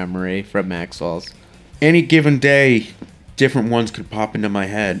into your memory from Maxwell's? Any given day, different ones could pop into my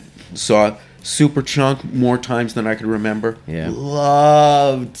head. Saw Superchunk more times than I could remember. Yeah.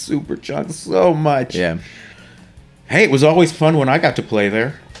 Loved Superchunk so much. Yeah. Hey, it was always fun when I got to play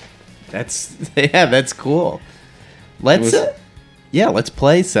there. That's cool. Let's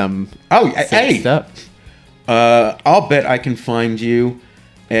play some stuff. I'll bet I can find you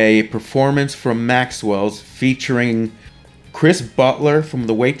a performance from Maxwell's featuring Chris Butler from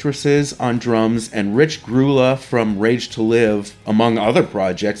The Waitresses on drums and Rich Grula from Rage to Live, among other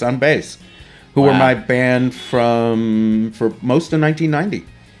projects, on bass, who were my band for most of 1990.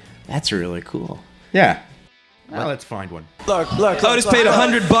 That's really cool. Yeah. Well, let's find one. Look. Otis paid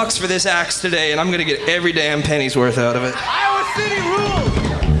 $100 for this axe today, and I'm gonna get every damn penny's worth out of it. Iowa City rules!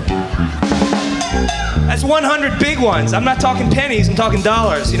 That's 100 big ones. I'm not talking pennies, I'm talking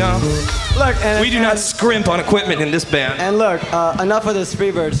dollars, you know? Look, We do not scrimp on equipment in this band. And look, enough of this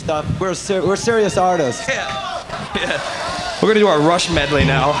Freebird stuff. We're serious artists. Yeah. We're gonna do our Rush medley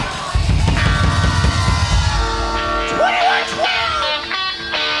now.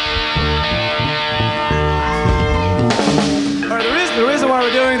 The reason why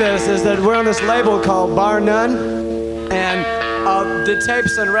we're doing this is that we're on this label called Bar None, and the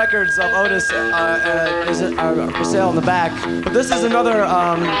tapes and records of Otis are for sale in the back. But this is another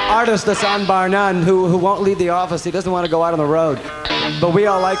artist that's on Bar None who won't leave the office. He doesn't want to go out on the road. But we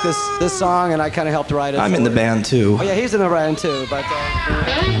all like this song, and I kind of helped write it. I'm in the band too. Oh yeah, he's in the band too. But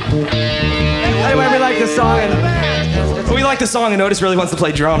anyway, we like this song. We like the song, and Otis really wants to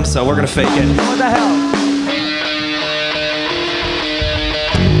play drums, so we're gonna fake it. What the hell?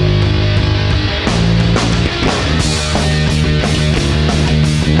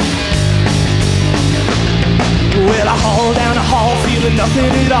 Well, I haul down the hall, feeling nothing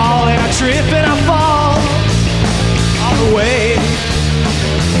at all, and I trip and I fall all the way.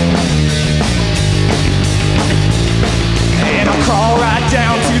 And I crawl right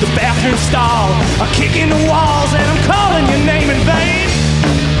down to the bathroom stall. I'm kicking the walls and I'm calling your name in vain.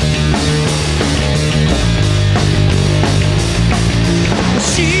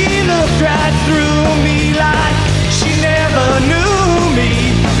 She looked right through me like she never knew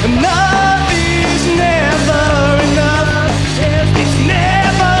me. Enough is never enough. It's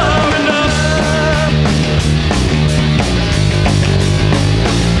never enough.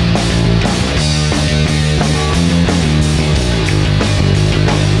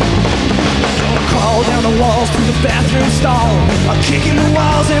 stall. I'm kicking the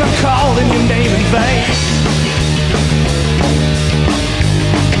walls and I'm calling your name in vain.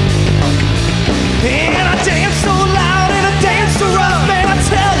 And I dance so loud and I dance so rough, and I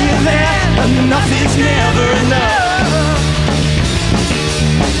tell you that enough is never enough.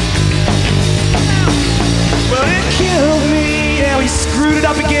 Well, it killed me, yeah, we screwed it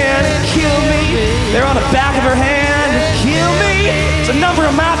up again. It killed me, they're on the back of her hand. It killed me, it's a number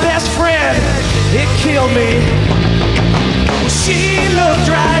of my best friend. It killed me. She looked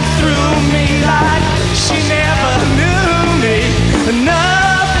right through me like she never knew me.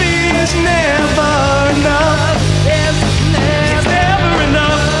 Enough is never enough. It's never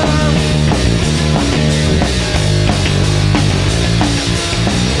enough.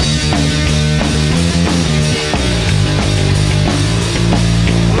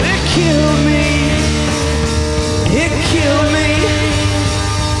 It killed me. It killed me.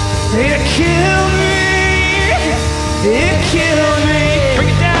 It killed me. It killed me. Bring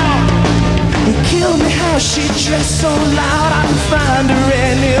it down. It killed me how she dressed so loud. I can find her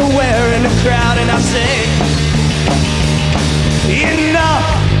anywhere in the crowd, and I say, enough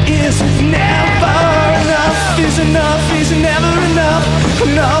is never enough. Is enough is never enough.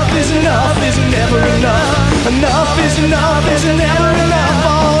 Enough is never enough. Enough is never enough.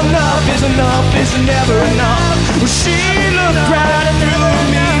 Oh, enough is never enough. Well, she looked right through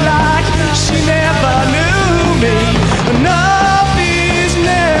me like she never knew me. Enough is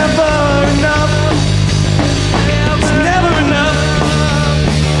never enough. It's never enough.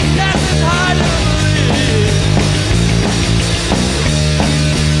 That's as hard as it is.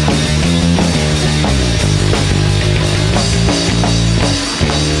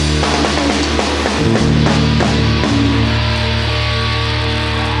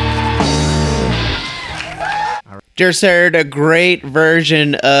 Just heard a great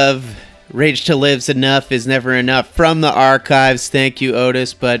version of Rage to Live's Enough is Never Enough from the archives. Thank you,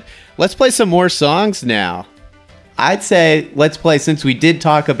 Otis. But let's play some more songs now. I'd say let's play, since we did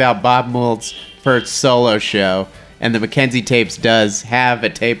talk about Bob Mould's first solo show, and the Mackenzie Tapes does have a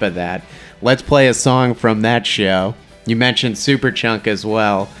tape of that. Let's play a song from that show. You mentioned Superchunk as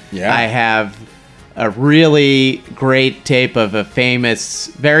well. Yeah. I have a really great tape of a famous,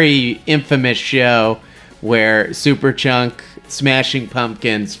 very infamous show where Superchunk, Smashing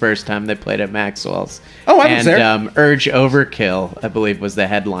Pumpkins, first time they played at Maxwell's. Oh, I was there. And Urge Overkill, I believe, was the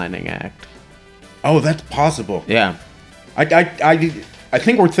headlining act. Oh, that's possible. Yeah. I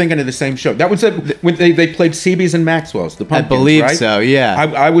think we're thinking of the same show. That was when they played CB's and Maxwell's, the Pumpkins, I believe right? so, yeah.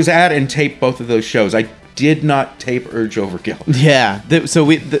 I was at and taped both of those shows. I did not tape Urge Overkill. Yeah.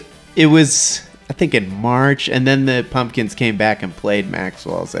 It was, I think, in March, and then the Pumpkins came back and played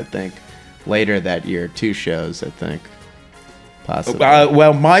Maxwell's, I think, later that year. 2 shows, I think. Possibly.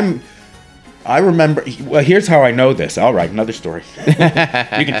 I remember. Well, here's how I know this. All right, another story. You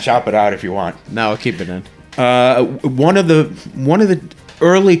can chop it out if you want. No, I'll keep it in. One of the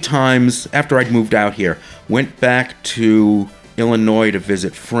early times after I'd moved out here, went back to Illinois to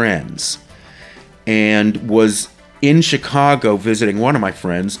visit friends, and was in Chicago visiting one of my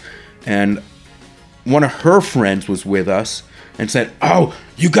friends, and one of her friends was with us and said, "Oh,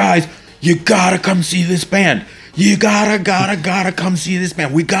 you guys, you gotta come see this band. You gotta come see this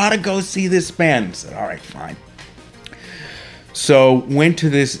band. We gotta go see this band." I said, "All right, fine." So went to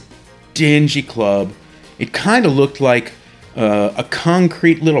this dingy club. It kind of looked like a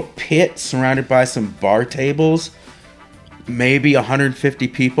concrete little pit surrounded by some bar tables. Maybe 150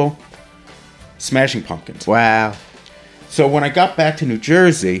 people. Smashing Pumpkins. Wow. So when I got back to New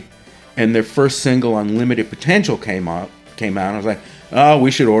Jersey, and their first single, Unlimited Potential, came out, I was like, "Oh,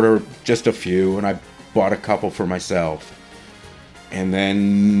 we should order just a few," and I bought a couple for myself. And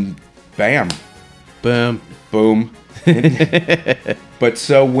then, bam. Boom. Boom. But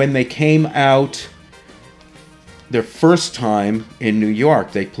so when they came out their first time in New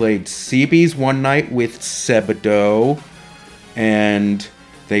York, they played CB's one night with Sebadoh, and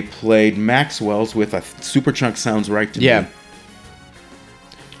they played Maxwell's with a Superchunk Sounds Right to Me.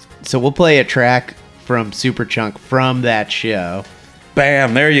 So we'll play a track from Superchunk from that show.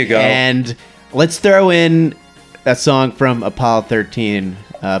 Bam, there you go. And let's throw in a song from Apollo 13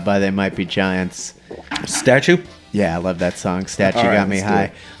 by They Might Be Giants. Statue? Yeah, I love that song. Statue All right, Got Me let's do High.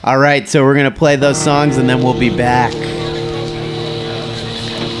 it. All right, so we're going to play those songs, and then we'll be back.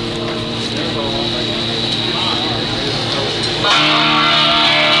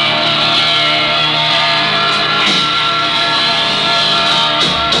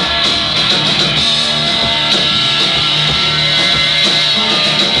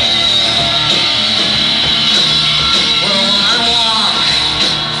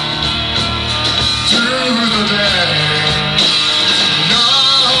 Through the day,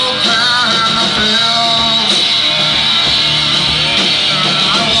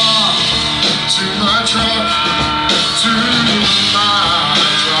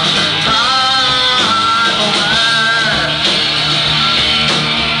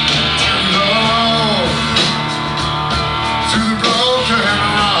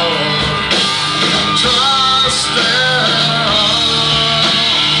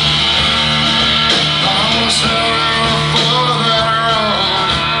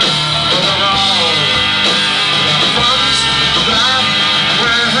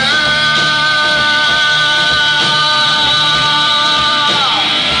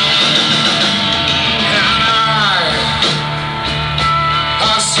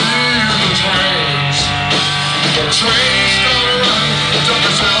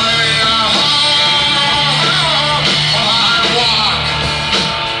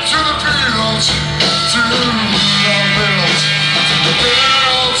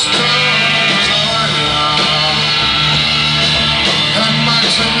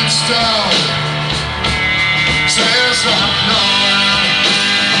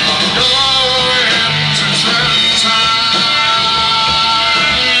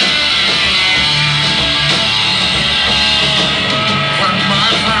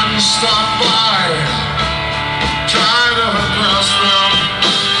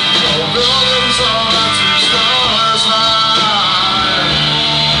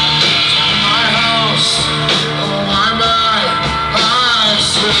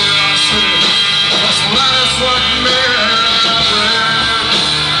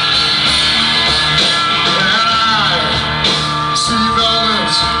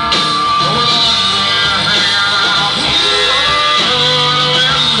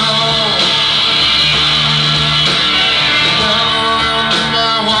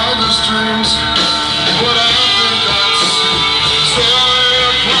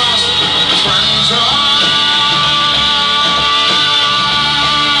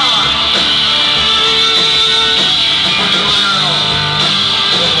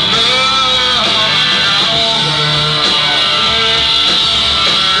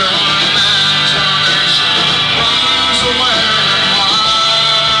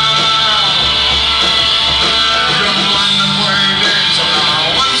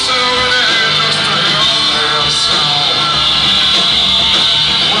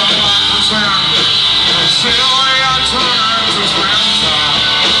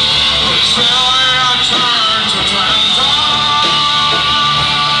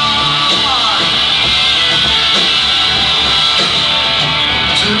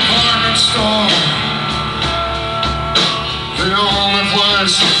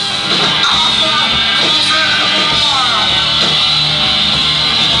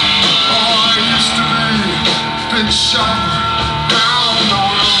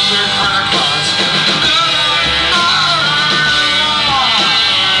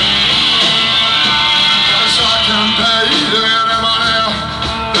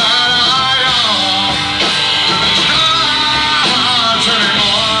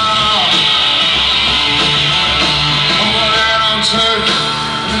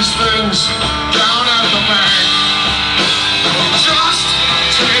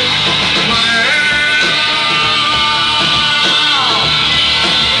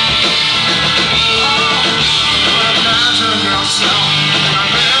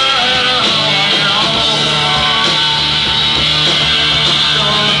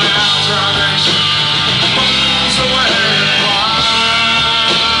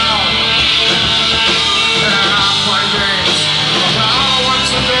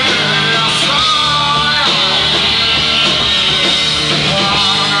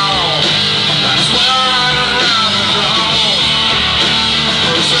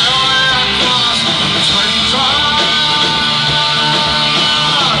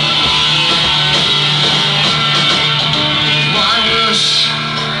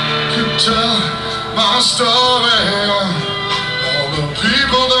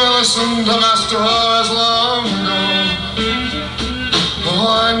 Listen to my stories long ago. Oh,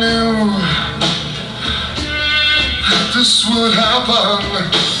 I knew that this would happen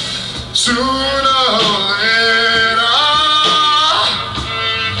sooner or later.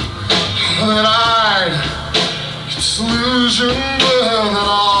 That I'd get disillusioned with it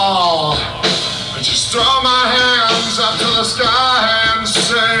all. I just throw my hands up to the sky and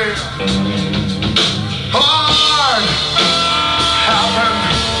say, hard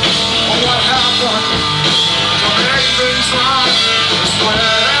happened. What happened to make things right this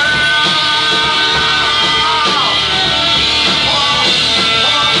way?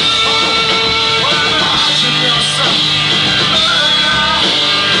 Imagine yourself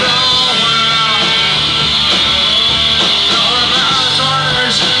now, imagine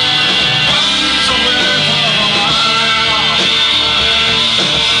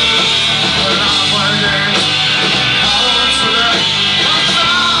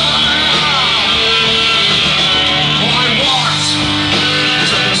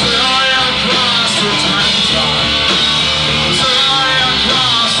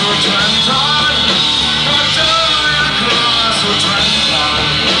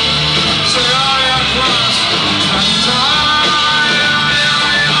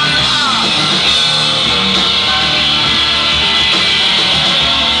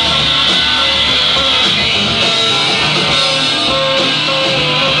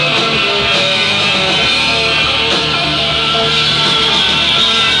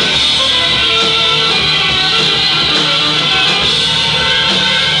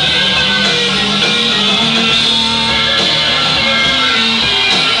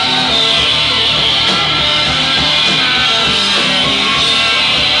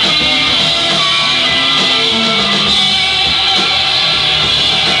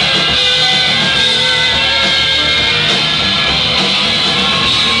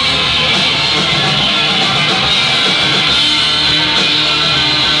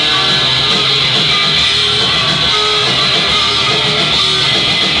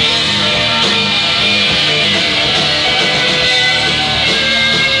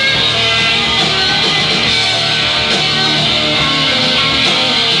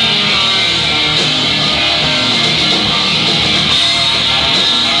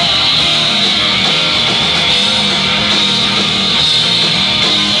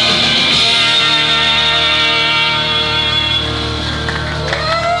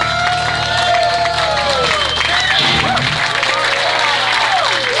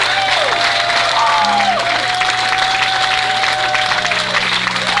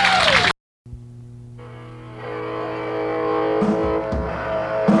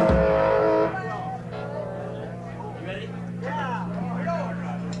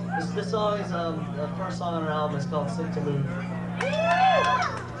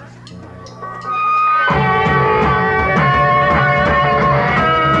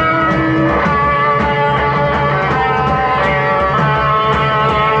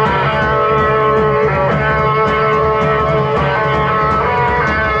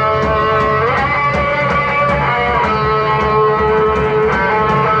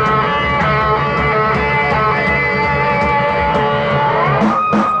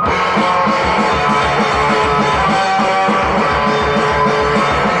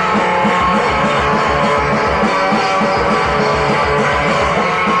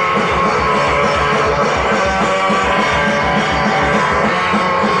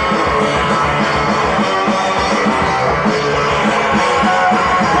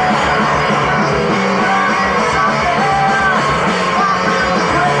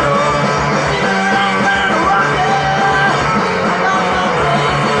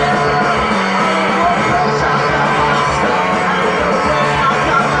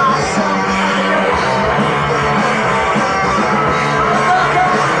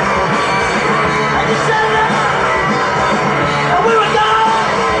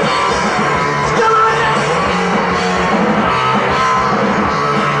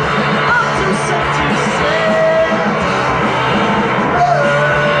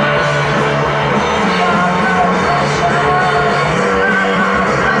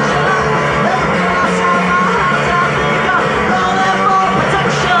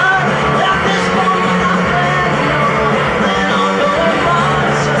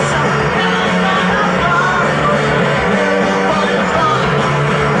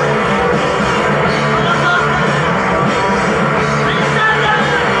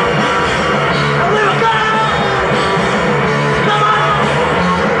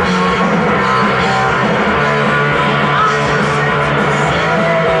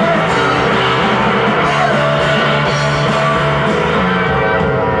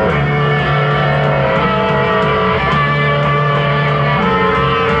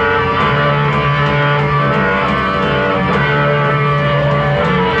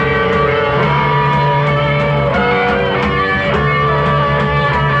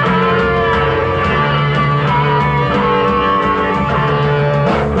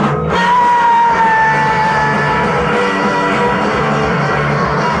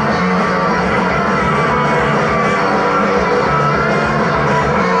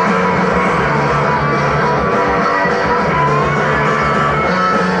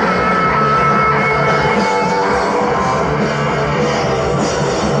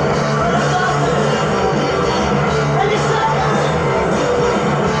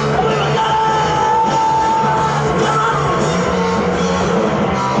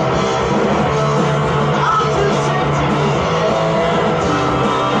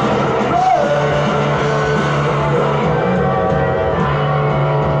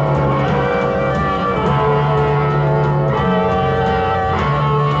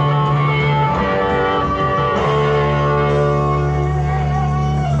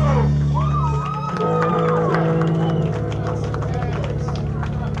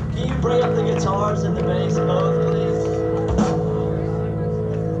bring up the guitars and the bass both, please?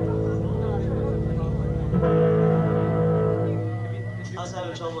 I was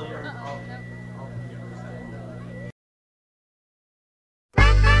having trouble here.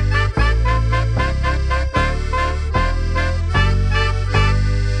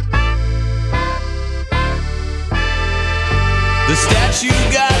 The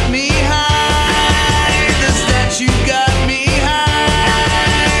statue got me high. The statue got me high.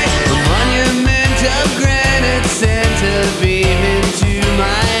 A monument of granite sent a beam into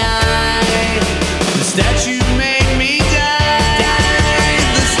my eye. The statue made me die.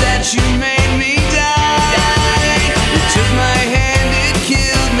 The statue made me die. It took my hand, it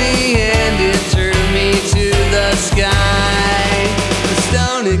killed me, and it threw me to the sky. The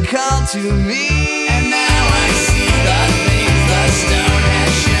stone had called to me, and now I see the things the stone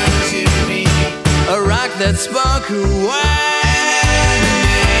has shown to me. A rock that spoke a word,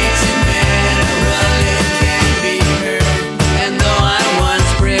 it's a mineral, it can't be heard. And though I once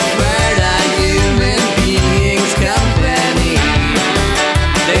preferred a human being's company,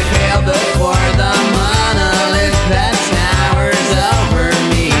 they failed before the monolith that towers over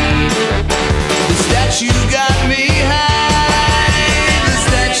me. The statue got me high. The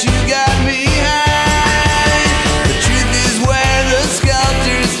statue got me high. The truth is where the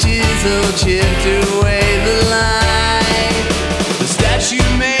sculptor's chisel chipped away the line. The statue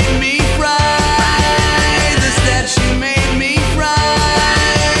made me fry. The statue made me fry.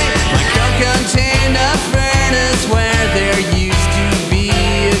 My coat contained a furnace where there used to be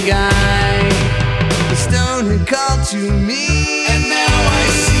a guy. The stone had called to me, and now I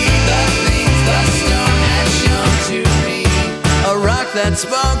see the things the stone has shown to me. A rock that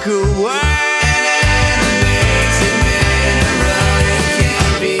spoke a word, an amazing mineral, it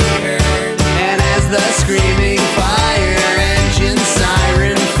can't be heard. And as the screaming fire engine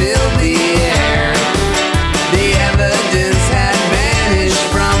siren filled the air, the evidence had vanished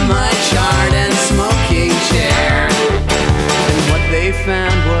from my charred and smoking chair. And what they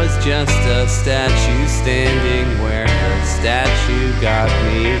found was just a statue standing where her statue got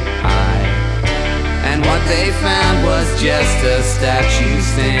me high. And what they found was just a statue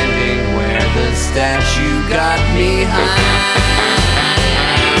standing where the statue got me high.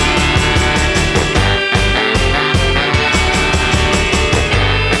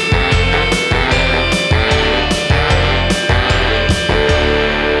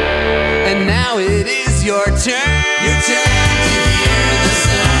 And now it is your turn. Your turn to hear the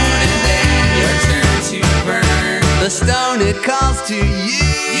stone, and then your turn to burn. The stone, it calls to you.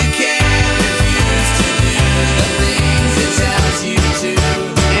 You can't refuse to do the things it tells you to.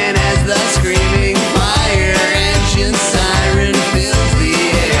 And as the screaming fire engine siren fills the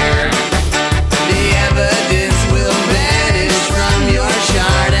air, the evidence will vanish from your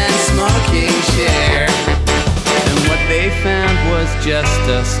charred and smoking chair. And what they found was just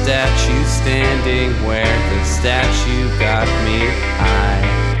a statue standing where the statue got me high.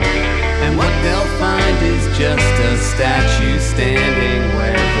 And what they'll find is just a statue standing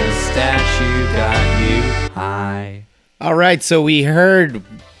where the statue got you high. All right, so we heard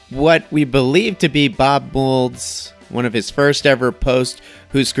what we believe to be Bob Mould's, one of his first ever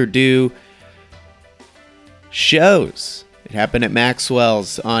post-Husker Du shows. It happened at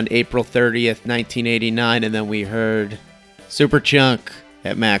Maxwell's on April 30th, 1989, and then we heard Superchunk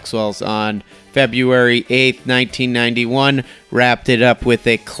at Maxwell's on February 8th, 1991. Wrapped it up with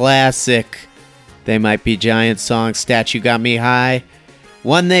a classic They Might Be Giants song, Statue Got Me High.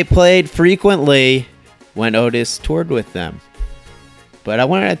 One they played frequently when Otis toured with them. But I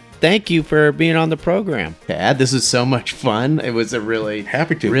want to thank you for being on the program. Dad, this is so much fun. It was a really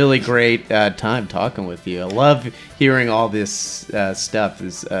really great time talking with you. I love hearing all this stuff,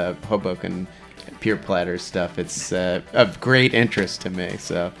 this Hoboken Pure Platter stuff. It's of great interest to me.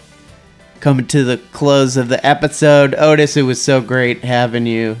 So, coming to the close of the episode, Otis, it was so great having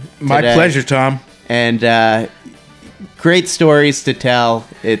you today. My pleasure, Tom. And great stories to tell.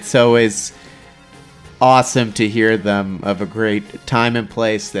 It's always awesome to hear them of a great time and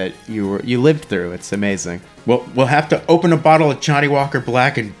place that you lived through. It's amazing. Well, we'll have to open a bottle of Johnny Walker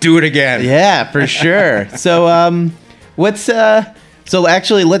Black and do it again. Yeah, for sure. So, so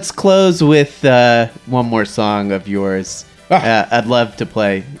actually, let's close with one more song of yours. I'd love to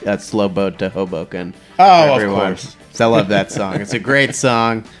play Slow Boat to Hoboken. Oh, of course. So I love that song. It's a great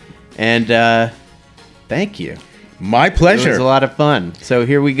song. And thank you. My pleasure. It was a lot of fun. So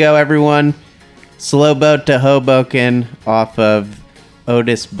here we go, everyone. Slow Boat to Hoboken off of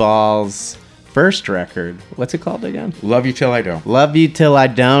Otis Ball's first record. What's it called again? Love You Till I Don't. Love You Till I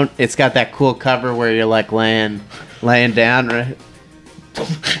Don't. It's got that cool cover where you're like laying down, right?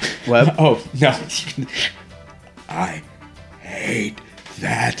 What? Oh, no. I hate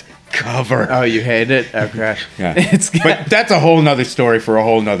that cover. Oh, you hate it? Okay. Yeah. It's But that's a whole nother story for a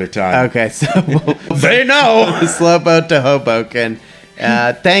whole nother time. okay. So They know. Slow Boat to Hoboken.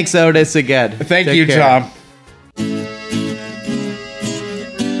 Thanks, Otis, again. Thank Take you, care. Tom.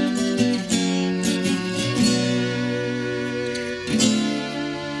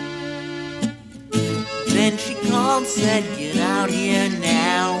 Then she called, said, get out here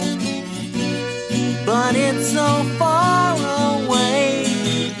now. But it's so far away.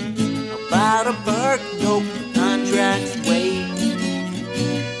 About a perk, nope, the contract's wait.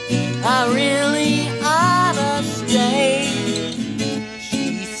 I really ought to stay.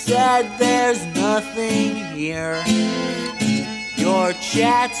 She said, there's nothing here. Your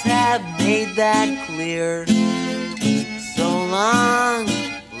chats have made that clear. So long,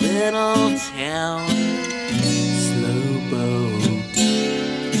 little town. Slow boat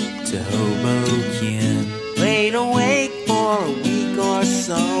to Hoboken. Laid awake for a week or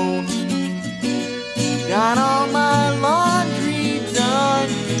so. Got all my laundry done.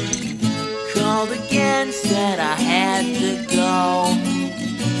 Called again, said I had to go.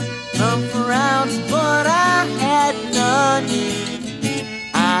 Come for rounds, but I had none.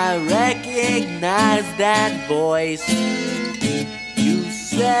 I recognized that voice. You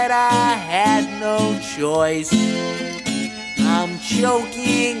said I had no choice. I'm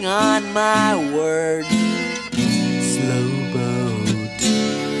choking on my words. Slow boat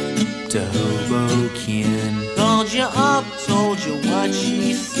to Hoboken. Called you up, told you what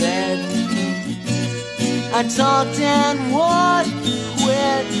she said. I talked and would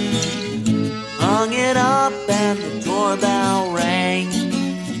quit. Hung it up and the doorbell rang.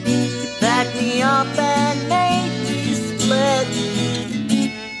 You packed me up and made me split.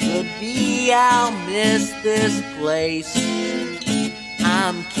 Could be I'll miss this place.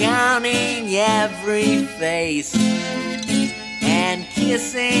 I'm counting every face and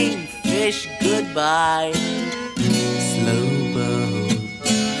kissing fish goodbye. Slow boat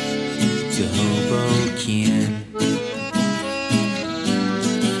to Hoboken.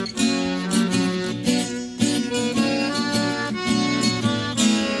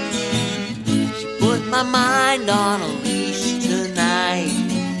 She put my mind on a leash tonight.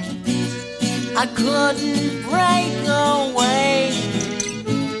 I couldn't break away.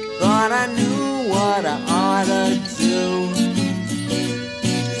 Thought I knew what I ought to do.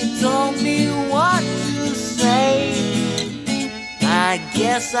 She told me what to say. I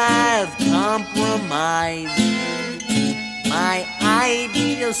guess I've compromised. My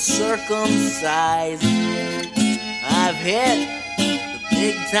idea circumcised. I've hit the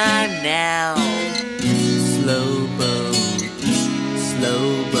big time now. Slow boat,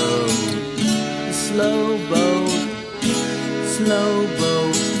 slow boat, slow boat, slow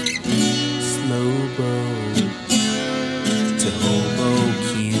boat.